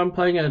be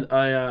playing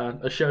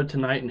a show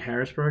tonight in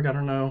Harrisburg. I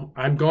don't know.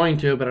 I'm going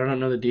to, but I don't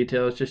know the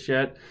details just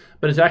yet.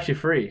 But it's actually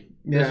free.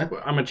 Yeah.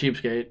 I'm a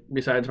cheapskate,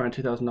 besides my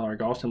 $2,000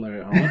 golf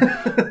simulator at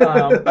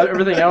home.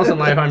 Everything else in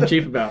life I'm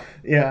cheap about.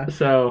 Yeah.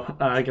 So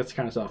I guess it's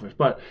kind of selfish.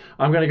 But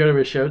I'm going to go to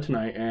his show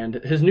tonight, and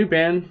his new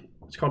band,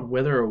 it's called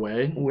Wither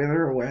Away.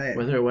 Wither Away.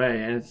 Wither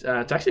Away. And it's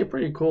actually a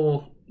pretty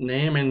cool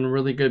name and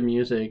really good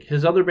music.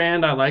 His other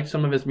band, I like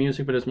some of his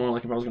music, but it's more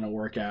like if I was going to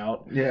work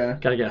out. Yeah.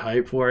 Got to get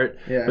hyped for it.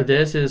 Yeah. But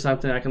this is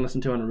something I can listen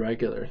to on a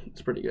regular.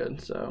 It's pretty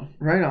good. So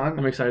right on.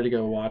 I'm excited to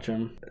go watch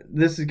him.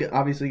 This is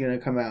obviously going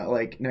to come out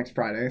like next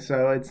Friday,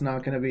 so it's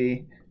not going to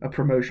be a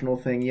promotional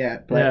thing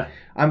yet. But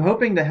I'm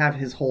hoping to have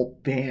his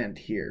whole band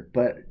here.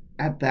 But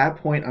at that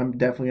point, I'm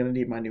definitely going to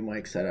need my new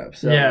mic set up.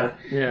 So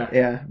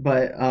yeah.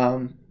 But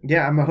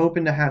I'm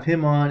hoping to have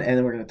him on, and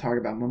then we're going to talk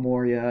about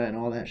Memoria and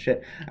all that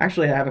shit.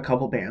 Actually, I have a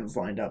couple bands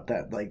lined up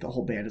that like the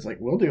whole band is like,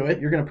 we'll do it.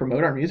 You're going to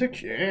promote our music?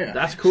 Yeah.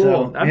 That's cool.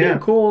 So, that'd be a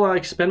cool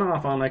like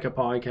spinoff on like a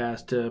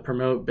podcast to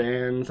promote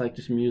bands, like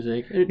just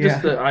music.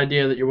 Just the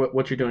idea that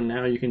what you're doing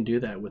now, you can do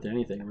that with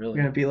anything, really.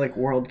 You're going to be like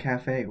World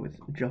Cafe with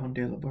John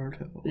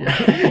DeLiberto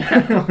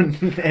on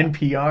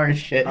NPR and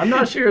shit. I'm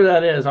not sure who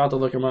that is. I'll have to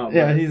look him up.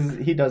 Yeah,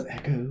 he does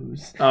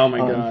Echoes. Oh my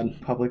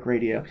God. Public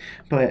radio.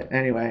 But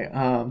anyway,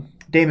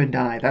 David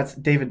Dye. That's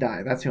David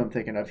Dye. That's who I'm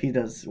thinking of. He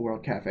does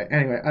World Cafe.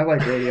 Anyway, I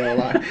like radio a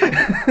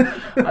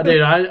lot.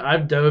 Dude,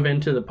 I've dove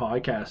into the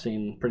podcast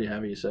scene pretty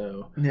heavy,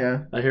 so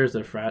yeah. Here's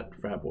the frat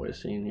boy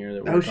scene here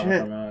that we're talking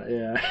about.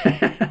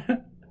 Yeah.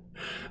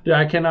 Dude,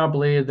 I cannot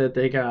believe that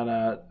they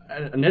got.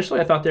 Initially,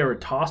 I thought they were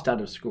tossed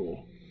out of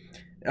school.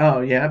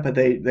 Oh yeah, but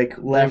they left They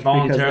because they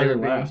voluntarily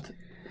were left.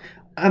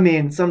 I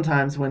mean,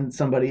 sometimes when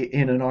somebody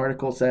in an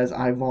article says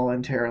I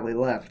voluntarily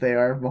left, they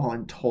are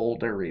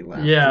voluntarily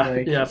left. Yeah,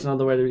 Like, yeah, it's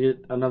another way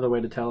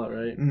to tell it,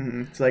 right?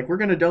 It's like we're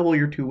gonna double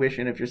your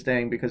tuition if you're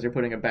staying because you're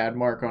putting a bad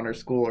mark on our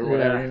school or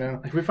whatever. You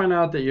know. If we find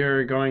out that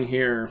you're going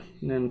here,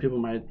 then people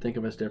might think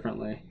of us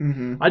differently.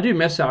 Mm-hmm. I do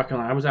miss South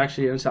Carolina. I was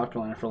actually in South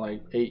Carolina for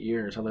like 8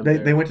 years. I lived there.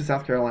 They went to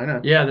South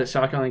Carolina. Yeah, the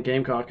South Carolina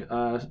Gamecock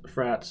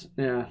frats.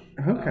 Yeah.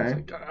 Okay. I was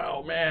like,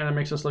 oh man, that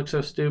makes us look so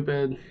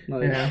stupid.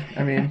 Like, Yeah,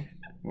 I mean,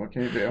 what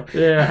can you do?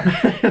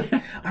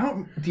 Yeah.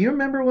 Do you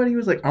remember when he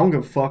was like, I don't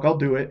give a fuck, I'll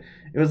do it?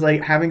 It was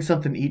like having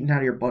something eaten out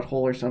of your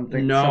butthole or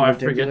something. No, some I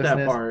forget that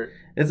ridiculousness. part.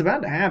 It's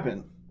about to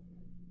happen.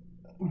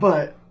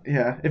 But,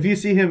 yeah, if you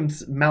see him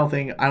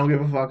mouthing, I don't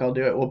give a fuck, I'll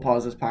do it, we'll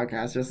pause this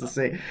podcast just to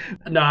see.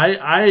 No,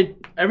 I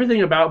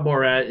everything about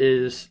Borat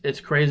it's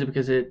crazy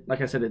because it,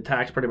 like I said, it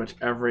attacks pretty much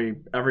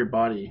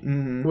everybody,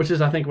 which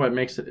is I think what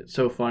makes it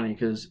so funny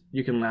because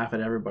you can laugh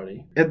at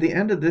everybody. At the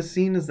end of this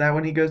scene, is that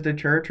when he goes to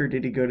church, or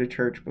did he go to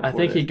church before I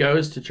think this? he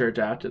goes to church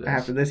after this.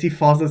 After this, he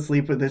falls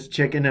asleep with his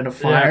chicken in a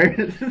fire.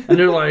 Yeah. And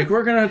they're like,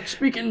 we're gonna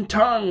speak in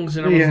tongues,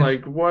 and I was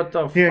like, what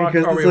the Yeah, fuck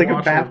because are it's we like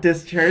watching? a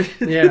Baptist church.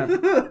 Yeah.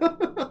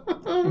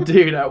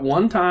 Dude, at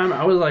one time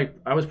I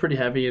was pretty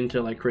heavy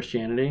into like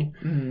Christianity,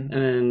 and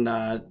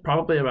then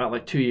probably about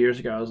like 2 years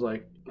ago I was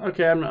like,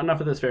 okay, I'm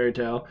enough of this fairy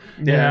tale,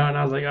 you know, and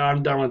I was like, oh,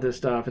 I'm done with this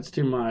stuff. It's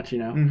too much, you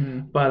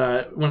know.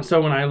 But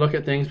when I look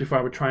at things before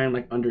I would try and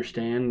like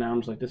understand, now I'm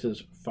just like, this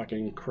is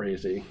fucking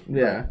crazy.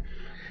 Yeah.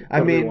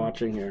 What are we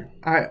watching here?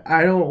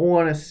 I don't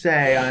want to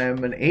say I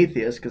am an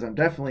atheist because I'm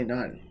definitely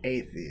not an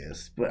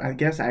atheist, but I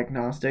guess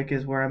agnostic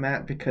is where I'm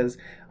at because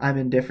I'm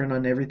indifferent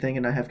on everything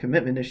and I have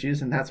commitment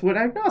issues, and that's what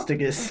agnostic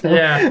is. So.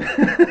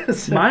 Yeah.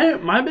 So-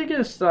 My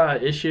biggest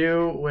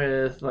issue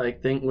with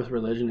with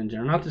religion in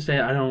general, not to say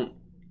I don't.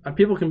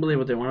 People can believe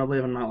what they want to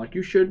believe. I'm not like,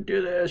 you should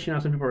do this. You know,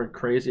 some people are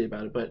crazy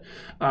about it. But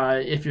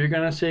if you're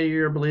going to say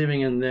you're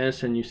believing in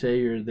this and you say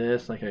you're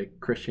this, like a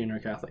Christian or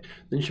Catholic,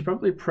 then you should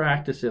probably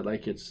practice it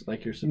like it's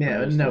like you're supposed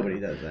to. Yeah, nobody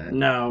does that.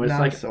 No, it's not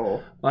like a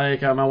soul.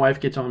 Like my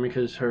wife gets on me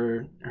because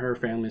her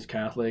family's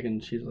Catholic,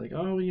 and she's like,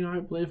 oh, you know,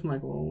 I believe. I'm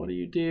like, well, what do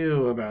you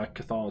do about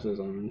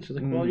Catholicism? And she's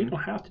like, well, you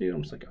don't have to.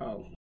 I'm just like,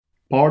 oh.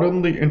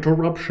 Pardon the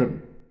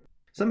interruption.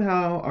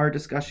 Somehow our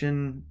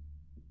discussion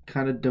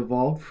kind of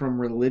devolved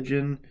from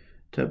religion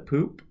to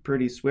poop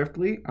pretty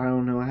swiftly. I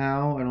don't know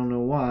how, I don't know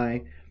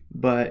why,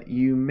 but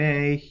you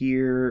may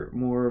hear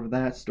more of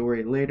that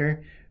story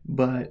later.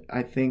 But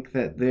I think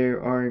that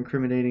there are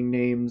incriminating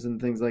names and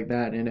things like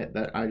that in it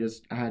that I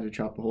had to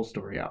chop the whole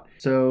story out.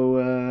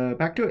 So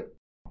back to it.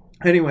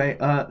 Anyway,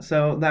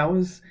 so that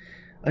was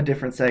a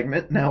different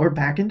segment. Now we're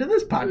back into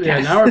this podcast.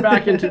 Yeah, now we're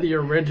back into the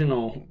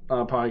original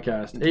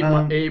podcast.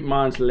 8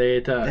 months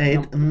later.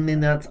 8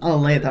 minutes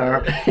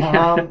later.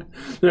 No,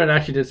 it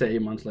actually did say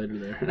 8 months later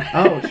there.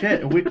 Oh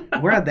shit,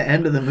 we're at the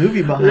end of the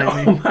movie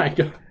behind me. Oh my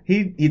god.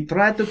 He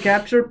tried to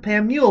capture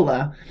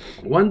Pamela.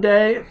 One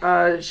day,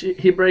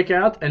 he break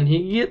out and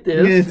he get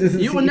this. Yes,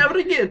 You will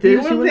never get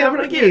this. You will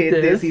never get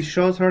this. He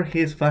shows her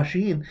his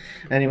vagine.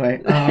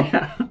 Anyway,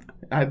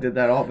 I did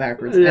that all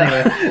backwards.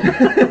 Yeah.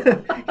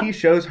 Anyway, he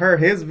shows her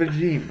his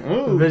vagine.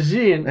 Oh.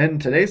 Vagine. In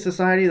today's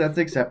society, that's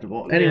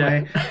acceptable.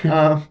 Anyway,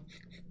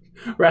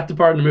 we're at the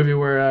part in the movie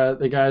where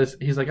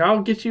he's like,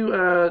 I'll get you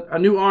a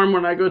new arm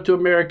when I go to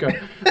America.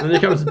 And then he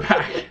comes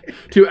back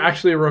to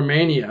actually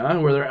Romania,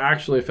 where they're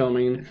actually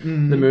filming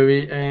the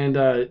movie,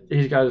 and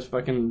he's got his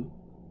fucking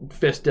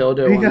fist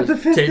dildo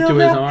taped to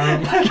his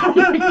arm. Oh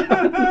my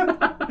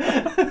God.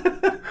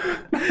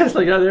 It's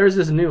like, oh, there's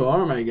this new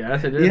arm, I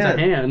guess. It's a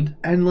hand.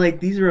 And like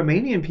these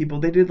Romanian people,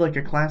 they did like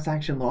a class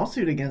action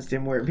lawsuit against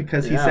him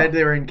because he said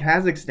they were in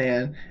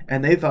Kazakhstan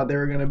and they thought they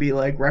were going to be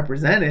like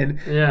represented.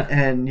 Yeah.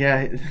 And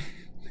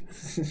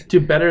to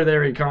better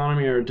their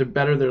economy or to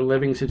better their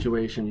living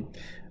situation.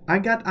 I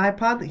got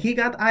iPod, he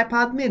got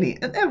iPod mini,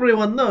 and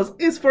everyone knows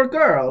it's for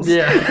girls.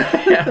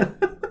 Yeah.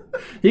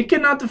 He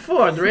cannot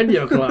afford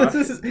radio clock.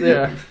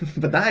 Yeah.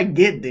 But I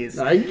get this.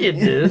 I get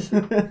this.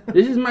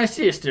 This is my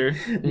sister.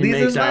 And he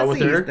makes out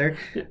with her.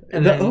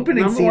 And the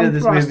opening scene of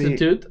this movie.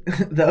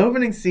 The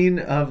opening scene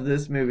of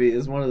this movie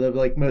is one of the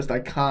like most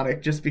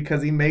iconic, just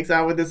because he makes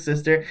out with his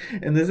sister,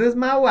 and this is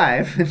my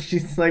wife, and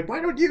she's like,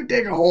 "Why don't you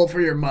dig a hole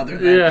for your mother?"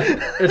 Then?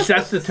 Yeah. It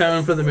sets the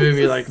tone for the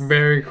movie like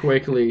very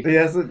quickly.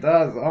 Yes, it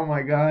does. Oh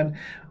my god.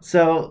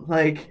 So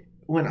like,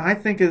 when I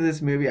think of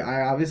this movie,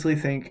 I obviously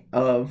think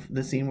of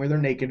the scene where they're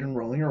naked and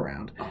rolling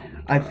around. Oh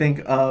I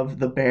think of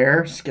the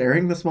bear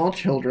scaring the small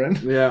children.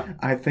 Yeah.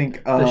 I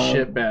think of the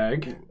shit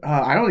bag.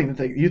 I don't even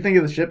think... You think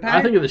of the shit bag?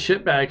 I think of the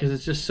shit bag because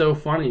it's just so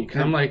funny.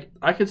 Because I'm like,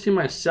 I could see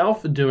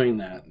myself doing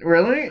that.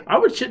 Really? I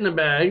would shit in a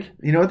bag.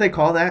 You know what they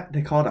call that?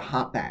 They call it a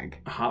hot bag.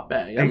 A hot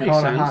bag. They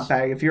call it a hot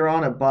bag. If you're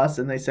on a bus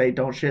and they say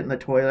don't shit in the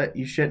toilet,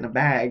 you shit in a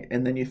bag,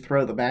 and then you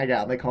throw the bag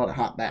out. They call it a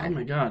hot bag. Oh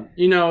my god!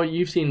 You know,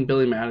 you've seen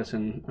Billy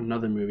Madison,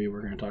 another movie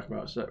we're going to talk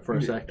about for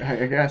a sec.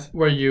 I guess.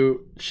 Where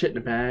you shit in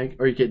a bag,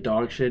 or you get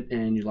dog shit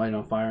and you light it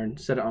on fire and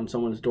set it on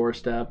someone's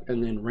doorstep,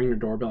 and then ring the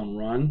doorbell and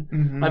run.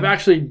 Mm-hmm. I've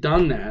actually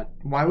done that.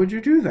 Why would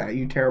you do that,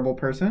 you terrible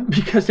person?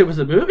 Because it was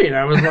a movie, and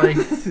I was like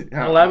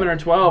 11 or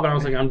 12, and I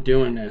was like, I'm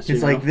doing this.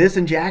 It's like this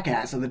and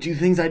Jackass are the two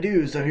things I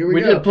do, so here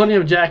we go. We did plenty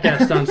of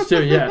Jackass stunts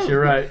too, yes,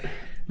 you're right.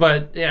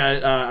 But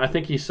yeah, I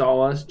think he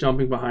saw us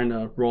jumping behind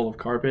a roll of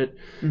carpet,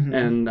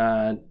 and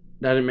that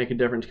didn't make a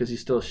difference because he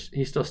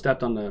still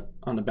stepped on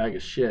the bag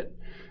of shit.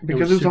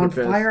 Because it was on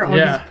fire on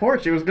his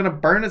porch. It was going to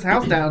burn his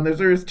house down.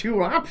 There's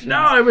two options.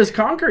 No, it was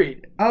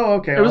concrete. Oh,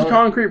 okay. It was a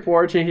concrete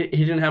porch, and he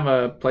didn't have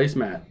a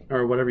placemat,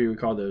 or whatever you would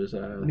call those.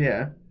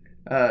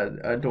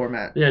 A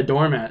doormat. Yeah,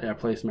 doormat. Yeah,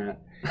 placemat.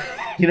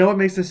 You know what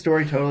makes this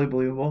story totally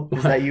believable?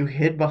 Is that you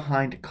hid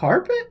behind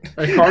carpet?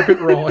 A carpet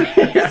roll.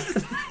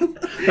 Yes.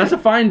 That's a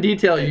fine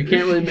detail you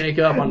can't really make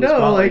up on the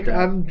spot. No, like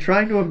I'm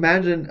trying to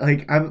imagine,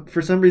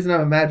 for some reason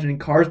I'm imagining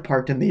cars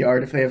parked in the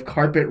yard if they have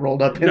carpet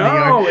rolled up in the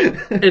yard.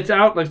 No, it's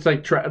out. It's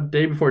like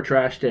day before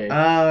trash day.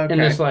 Okay. In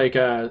this like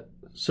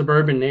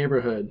suburban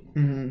neighborhood,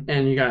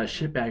 and you got a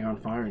shit bag on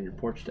fire in your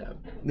porch step.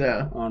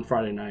 Yeah. On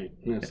Friday night,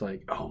 and it's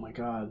like, oh my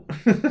god.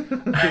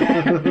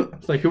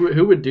 It's like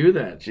who would do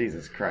that?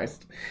 Jesus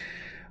Christ.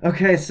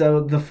 Okay,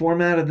 so the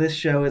format of this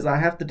show is I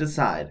have to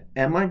decide,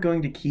 am I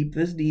going to keep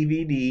this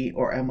DVD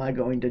or am I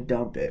going to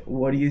dump it?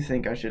 What do you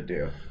think I should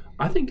do?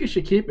 I think you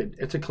should keep it.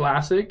 It's a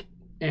classic,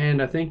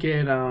 and I think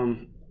it's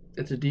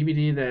a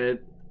DVD that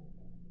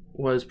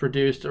was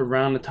produced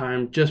around the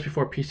time just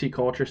before PC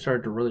culture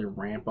started to really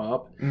ramp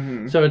up.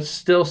 Mm-hmm. So it's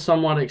still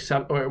somewhat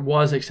it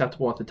was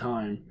acceptable at the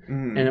time.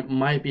 Mm-hmm. And it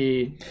might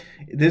be...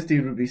 This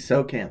dude would be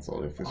so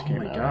canceled if this came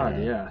out. Oh my god,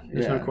 right? Yeah.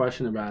 There's no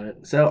question about it.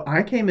 So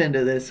I came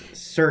into this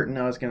certain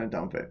I was going to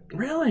dump it.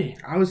 Really?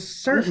 I was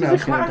certain I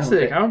was going to dump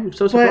it. I'm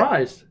so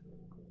surprised.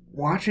 But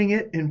watching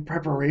it in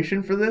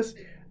preparation for this...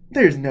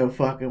 There's no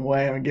fucking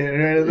way I'm getting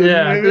rid of this movie.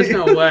 Yeah, there's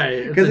no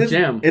way. It's a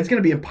gem. It's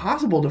going to be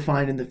impossible to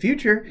find in the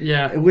future.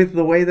 Yeah. With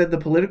the way that the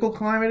political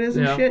climate is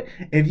and shit.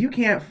 If you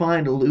can't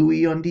find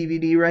Louis on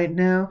DVD right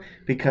now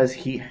because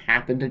he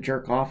happened to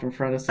jerk off in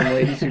front of some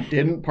ladies who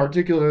didn't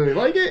particularly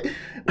like it,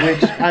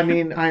 which, I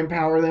mean, I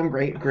empower them.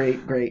 Great,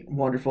 great, great.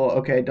 Wonderful.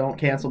 Okay, don't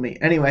cancel me.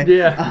 Anyway.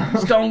 Yeah.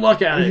 Just don't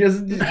look at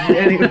it.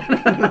 Anyway.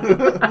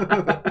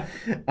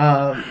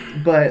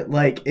 But,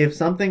 like, if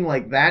something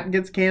like that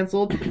gets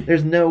canceled,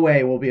 there's no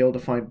way we'll be able to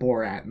find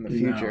Borat in the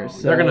future. No,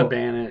 so they're gonna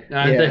ban it.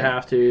 They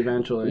have to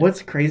eventually.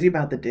 What's crazy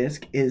about the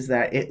disc is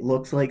that it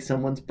looks like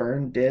someone's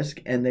burned disc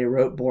and they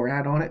wrote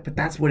Borat on it, but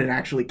that's what it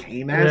actually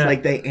came as. Yeah.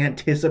 Like they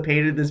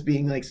anticipated this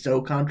being like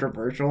so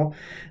controversial,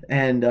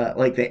 and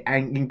like they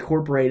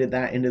incorporated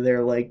that into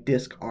their like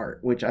disc art,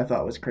 which I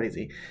thought was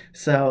crazy.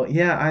 So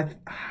yeah,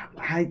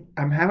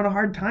 I'm having a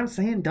hard time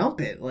saying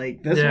dump it.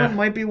 Like this one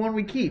might be one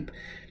we keep.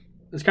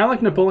 It's kind of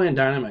like Napoleon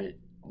Dynamite.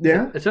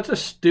 Yeah, it's such a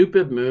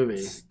stupid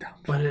movie,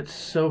 but it's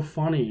so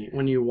funny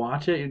when you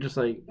watch it. You're just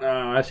like, oh,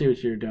 I see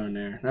what you're doing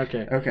there.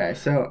 Okay.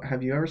 So,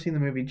 have you ever seen the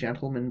movie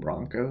Gentlemen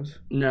Broncos?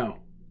 No,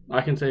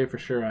 I can say for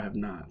sure I have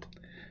not.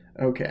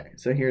 Okay,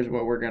 so here's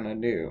what we're gonna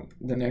do.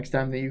 The next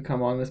time that you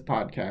come on this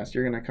podcast,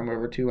 you're gonna come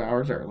over 2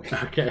 hours early.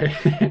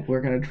 Okay.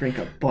 We're gonna drink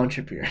a bunch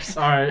of beers.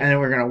 All right. And then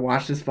we're gonna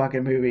watch this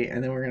fucking movie,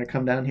 and then we're gonna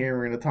come down here and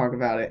we're gonna talk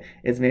about it.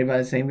 It's made by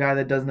the same guy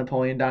that does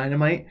Napoleon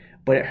Dynamite,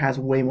 but it has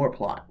way more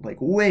plot. Like,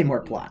 way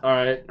more plot. All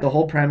right. The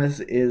whole premise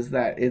is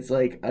that it's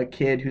like a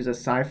kid who's a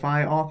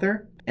sci-fi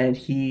author, and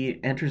he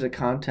enters a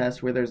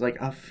contest where there's like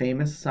a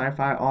famous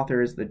sci-fi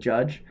author is the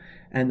judge,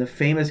 and the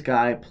famous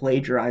guy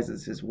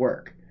plagiarizes his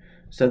work.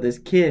 So this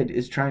kid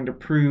is trying to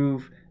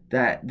prove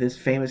that this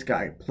famous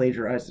guy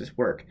plagiarized his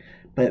work.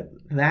 But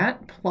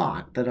that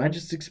plot that I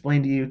just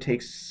explained to you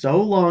takes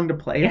so long to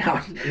play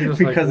out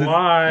because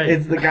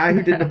it's the guy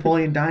who did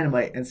Napoleon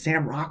Dynamite, and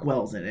Sam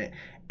Rockwell's in it.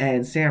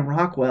 And Sam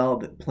Rockwell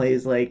that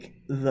plays like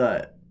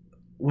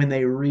when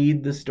they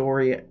read the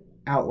story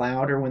out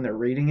loud or when they're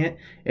reading it,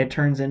 it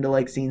turns into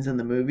like scenes in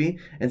the movie.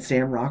 And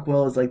Sam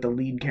Rockwell is like the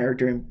lead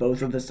character in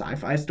both of the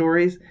sci-fi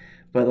stories.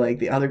 But, like,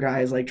 the other guy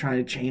is, like, trying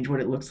to change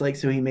what it looks like,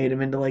 so he made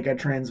him into, like, a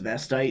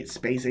transvestite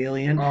space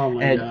alien. Oh,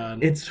 my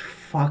God. It's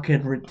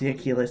fucking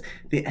ridiculous.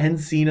 The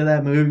end scene of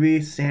that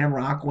movie, Sam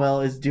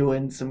Rockwell is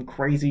doing some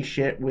crazy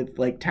shit with,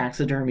 like,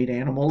 taxidermied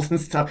animals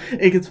and stuff.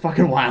 It gets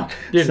fucking wild.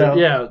 Dude,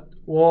 yeah.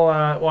 Well,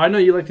 I know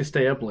you like to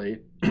stay up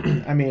late.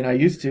 I mean, I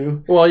used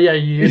to. Well, yeah,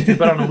 you used to,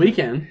 but on the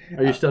weekend,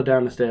 are you still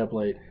down to stay up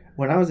late?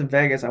 When I was in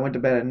Vegas, I went to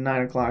bed at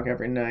 9 o'clock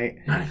every night.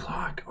 9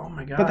 o'clock? Oh,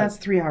 my God. But that's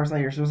 3 hours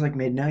later, so it was like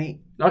midnight.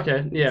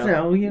 Okay, yeah.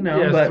 So, you know.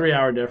 Yeah, it's 3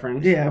 hour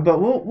difference. Yeah, but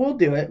we'll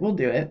do it. We'll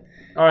do it.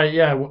 All right,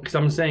 yeah, because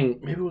I'm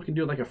saying maybe we can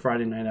do it like a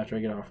Friday night after I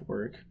get off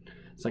work.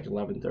 It's like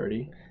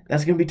 11:30.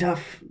 That's gonna be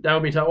tough. That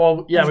would be tough.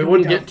 Well, yeah, That's we gonna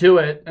wouldn't be get to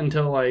it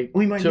until like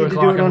We might 2 need to do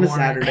o'clock it in on the a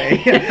morning.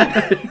 Saturday.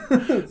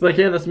 It's like,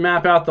 yeah, let's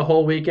map out the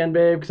whole weekend,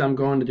 babe, because I'm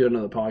going to do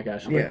another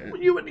podcast. I'm like, Yeah.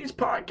 you and these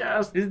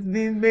podcasts.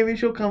 Maybe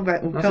she'll come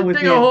back. I was Come like, with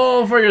dig me. a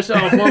hole for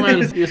yourself,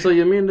 woman. So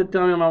you mean to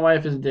tell me my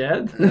wife is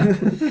dead?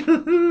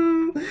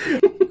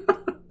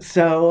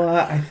 So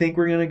I think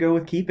we're gonna go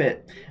with Keep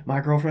It.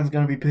 My girlfriend's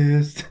gonna be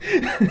pissed.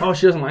 Oh,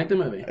 she doesn't like the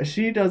movie.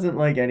 She doesn't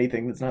like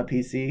anything that's not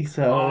PC,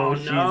 so Oh,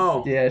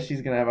 no.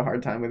 she's gonna have a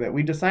hard time with it.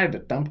 We decided to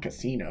dump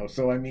Casino,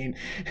 so I mean,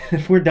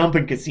 if we're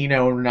dumping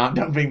Casino, we're not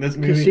dumping this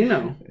movie.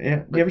 Casino?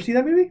 Yeah, you ever see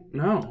that movie?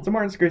 No. It's a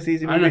Martin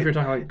Scorsese movie. I don't know if you're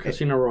talking like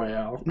Casino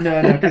Royale.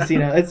 No,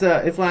 Casino.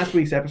 It's last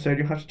week's episode.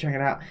 You'll have to check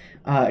it out.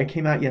 It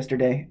came out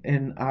yesterday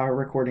in our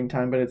recording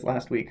time, but it's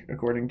last week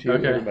according to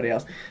everybody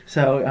else.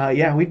 So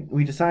yeah,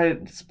 we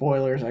decided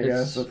spoilers, I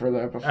guess, for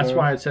the episode. That's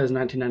why it says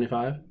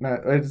 1995. No,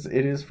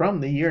 it is from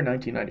the year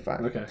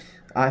 1995. Okay.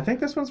 I think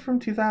this one's from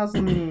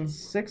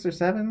 2006 or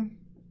 7.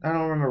 I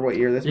don't remember what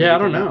year this. Yeah, I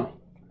movie don't came know. out.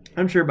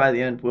 I'm sure by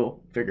the end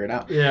we'll figure it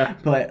out. Yeah.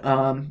 But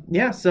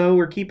yeah, so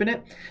we're keeping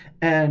it.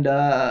 And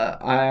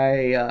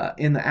I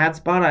in the ad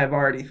spot, I've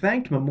already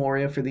thanked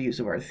Memoria for the use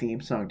of our theme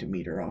song to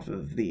meet her off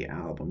of the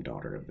album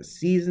Daughter of the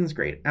Seasons.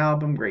 Great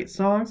album, great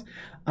songs.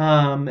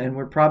 And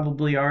we're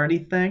probably already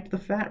thanked the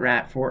Fat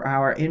Rat for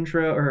our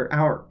intro or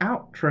our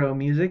outro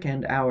music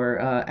and our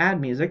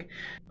ad music.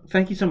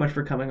 Thank you so much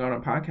for coming on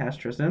our podcast,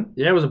 Tristan.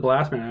 Yeah, it was a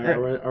blast, man. I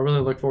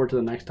really look forward to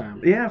the next time.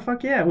 Yeah,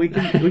 fuck yeah. We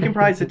can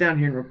probably sit down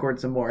here and record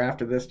some more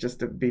after this just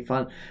to be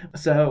fun.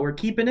 So we're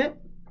keeping it.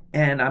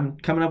 And I'm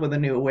coming up with a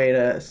new way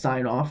to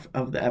sign off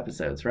of the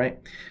episodes, right?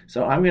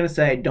 So I'm going to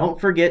say,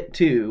 don't forget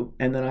to,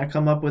 and then I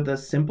come up with a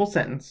simple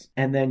sentence,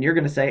 and then you're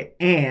going to say,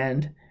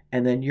 and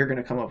then you're going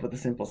to come up with a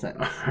simple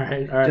sentence. All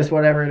right. Just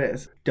whatever it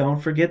is.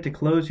 Don't forget to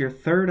close your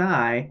third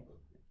eye.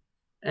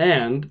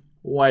 And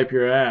wipe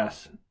your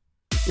ass.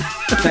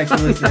 Thanks for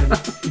listening.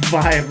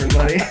 Bye,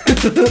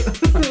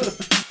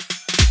 everybody.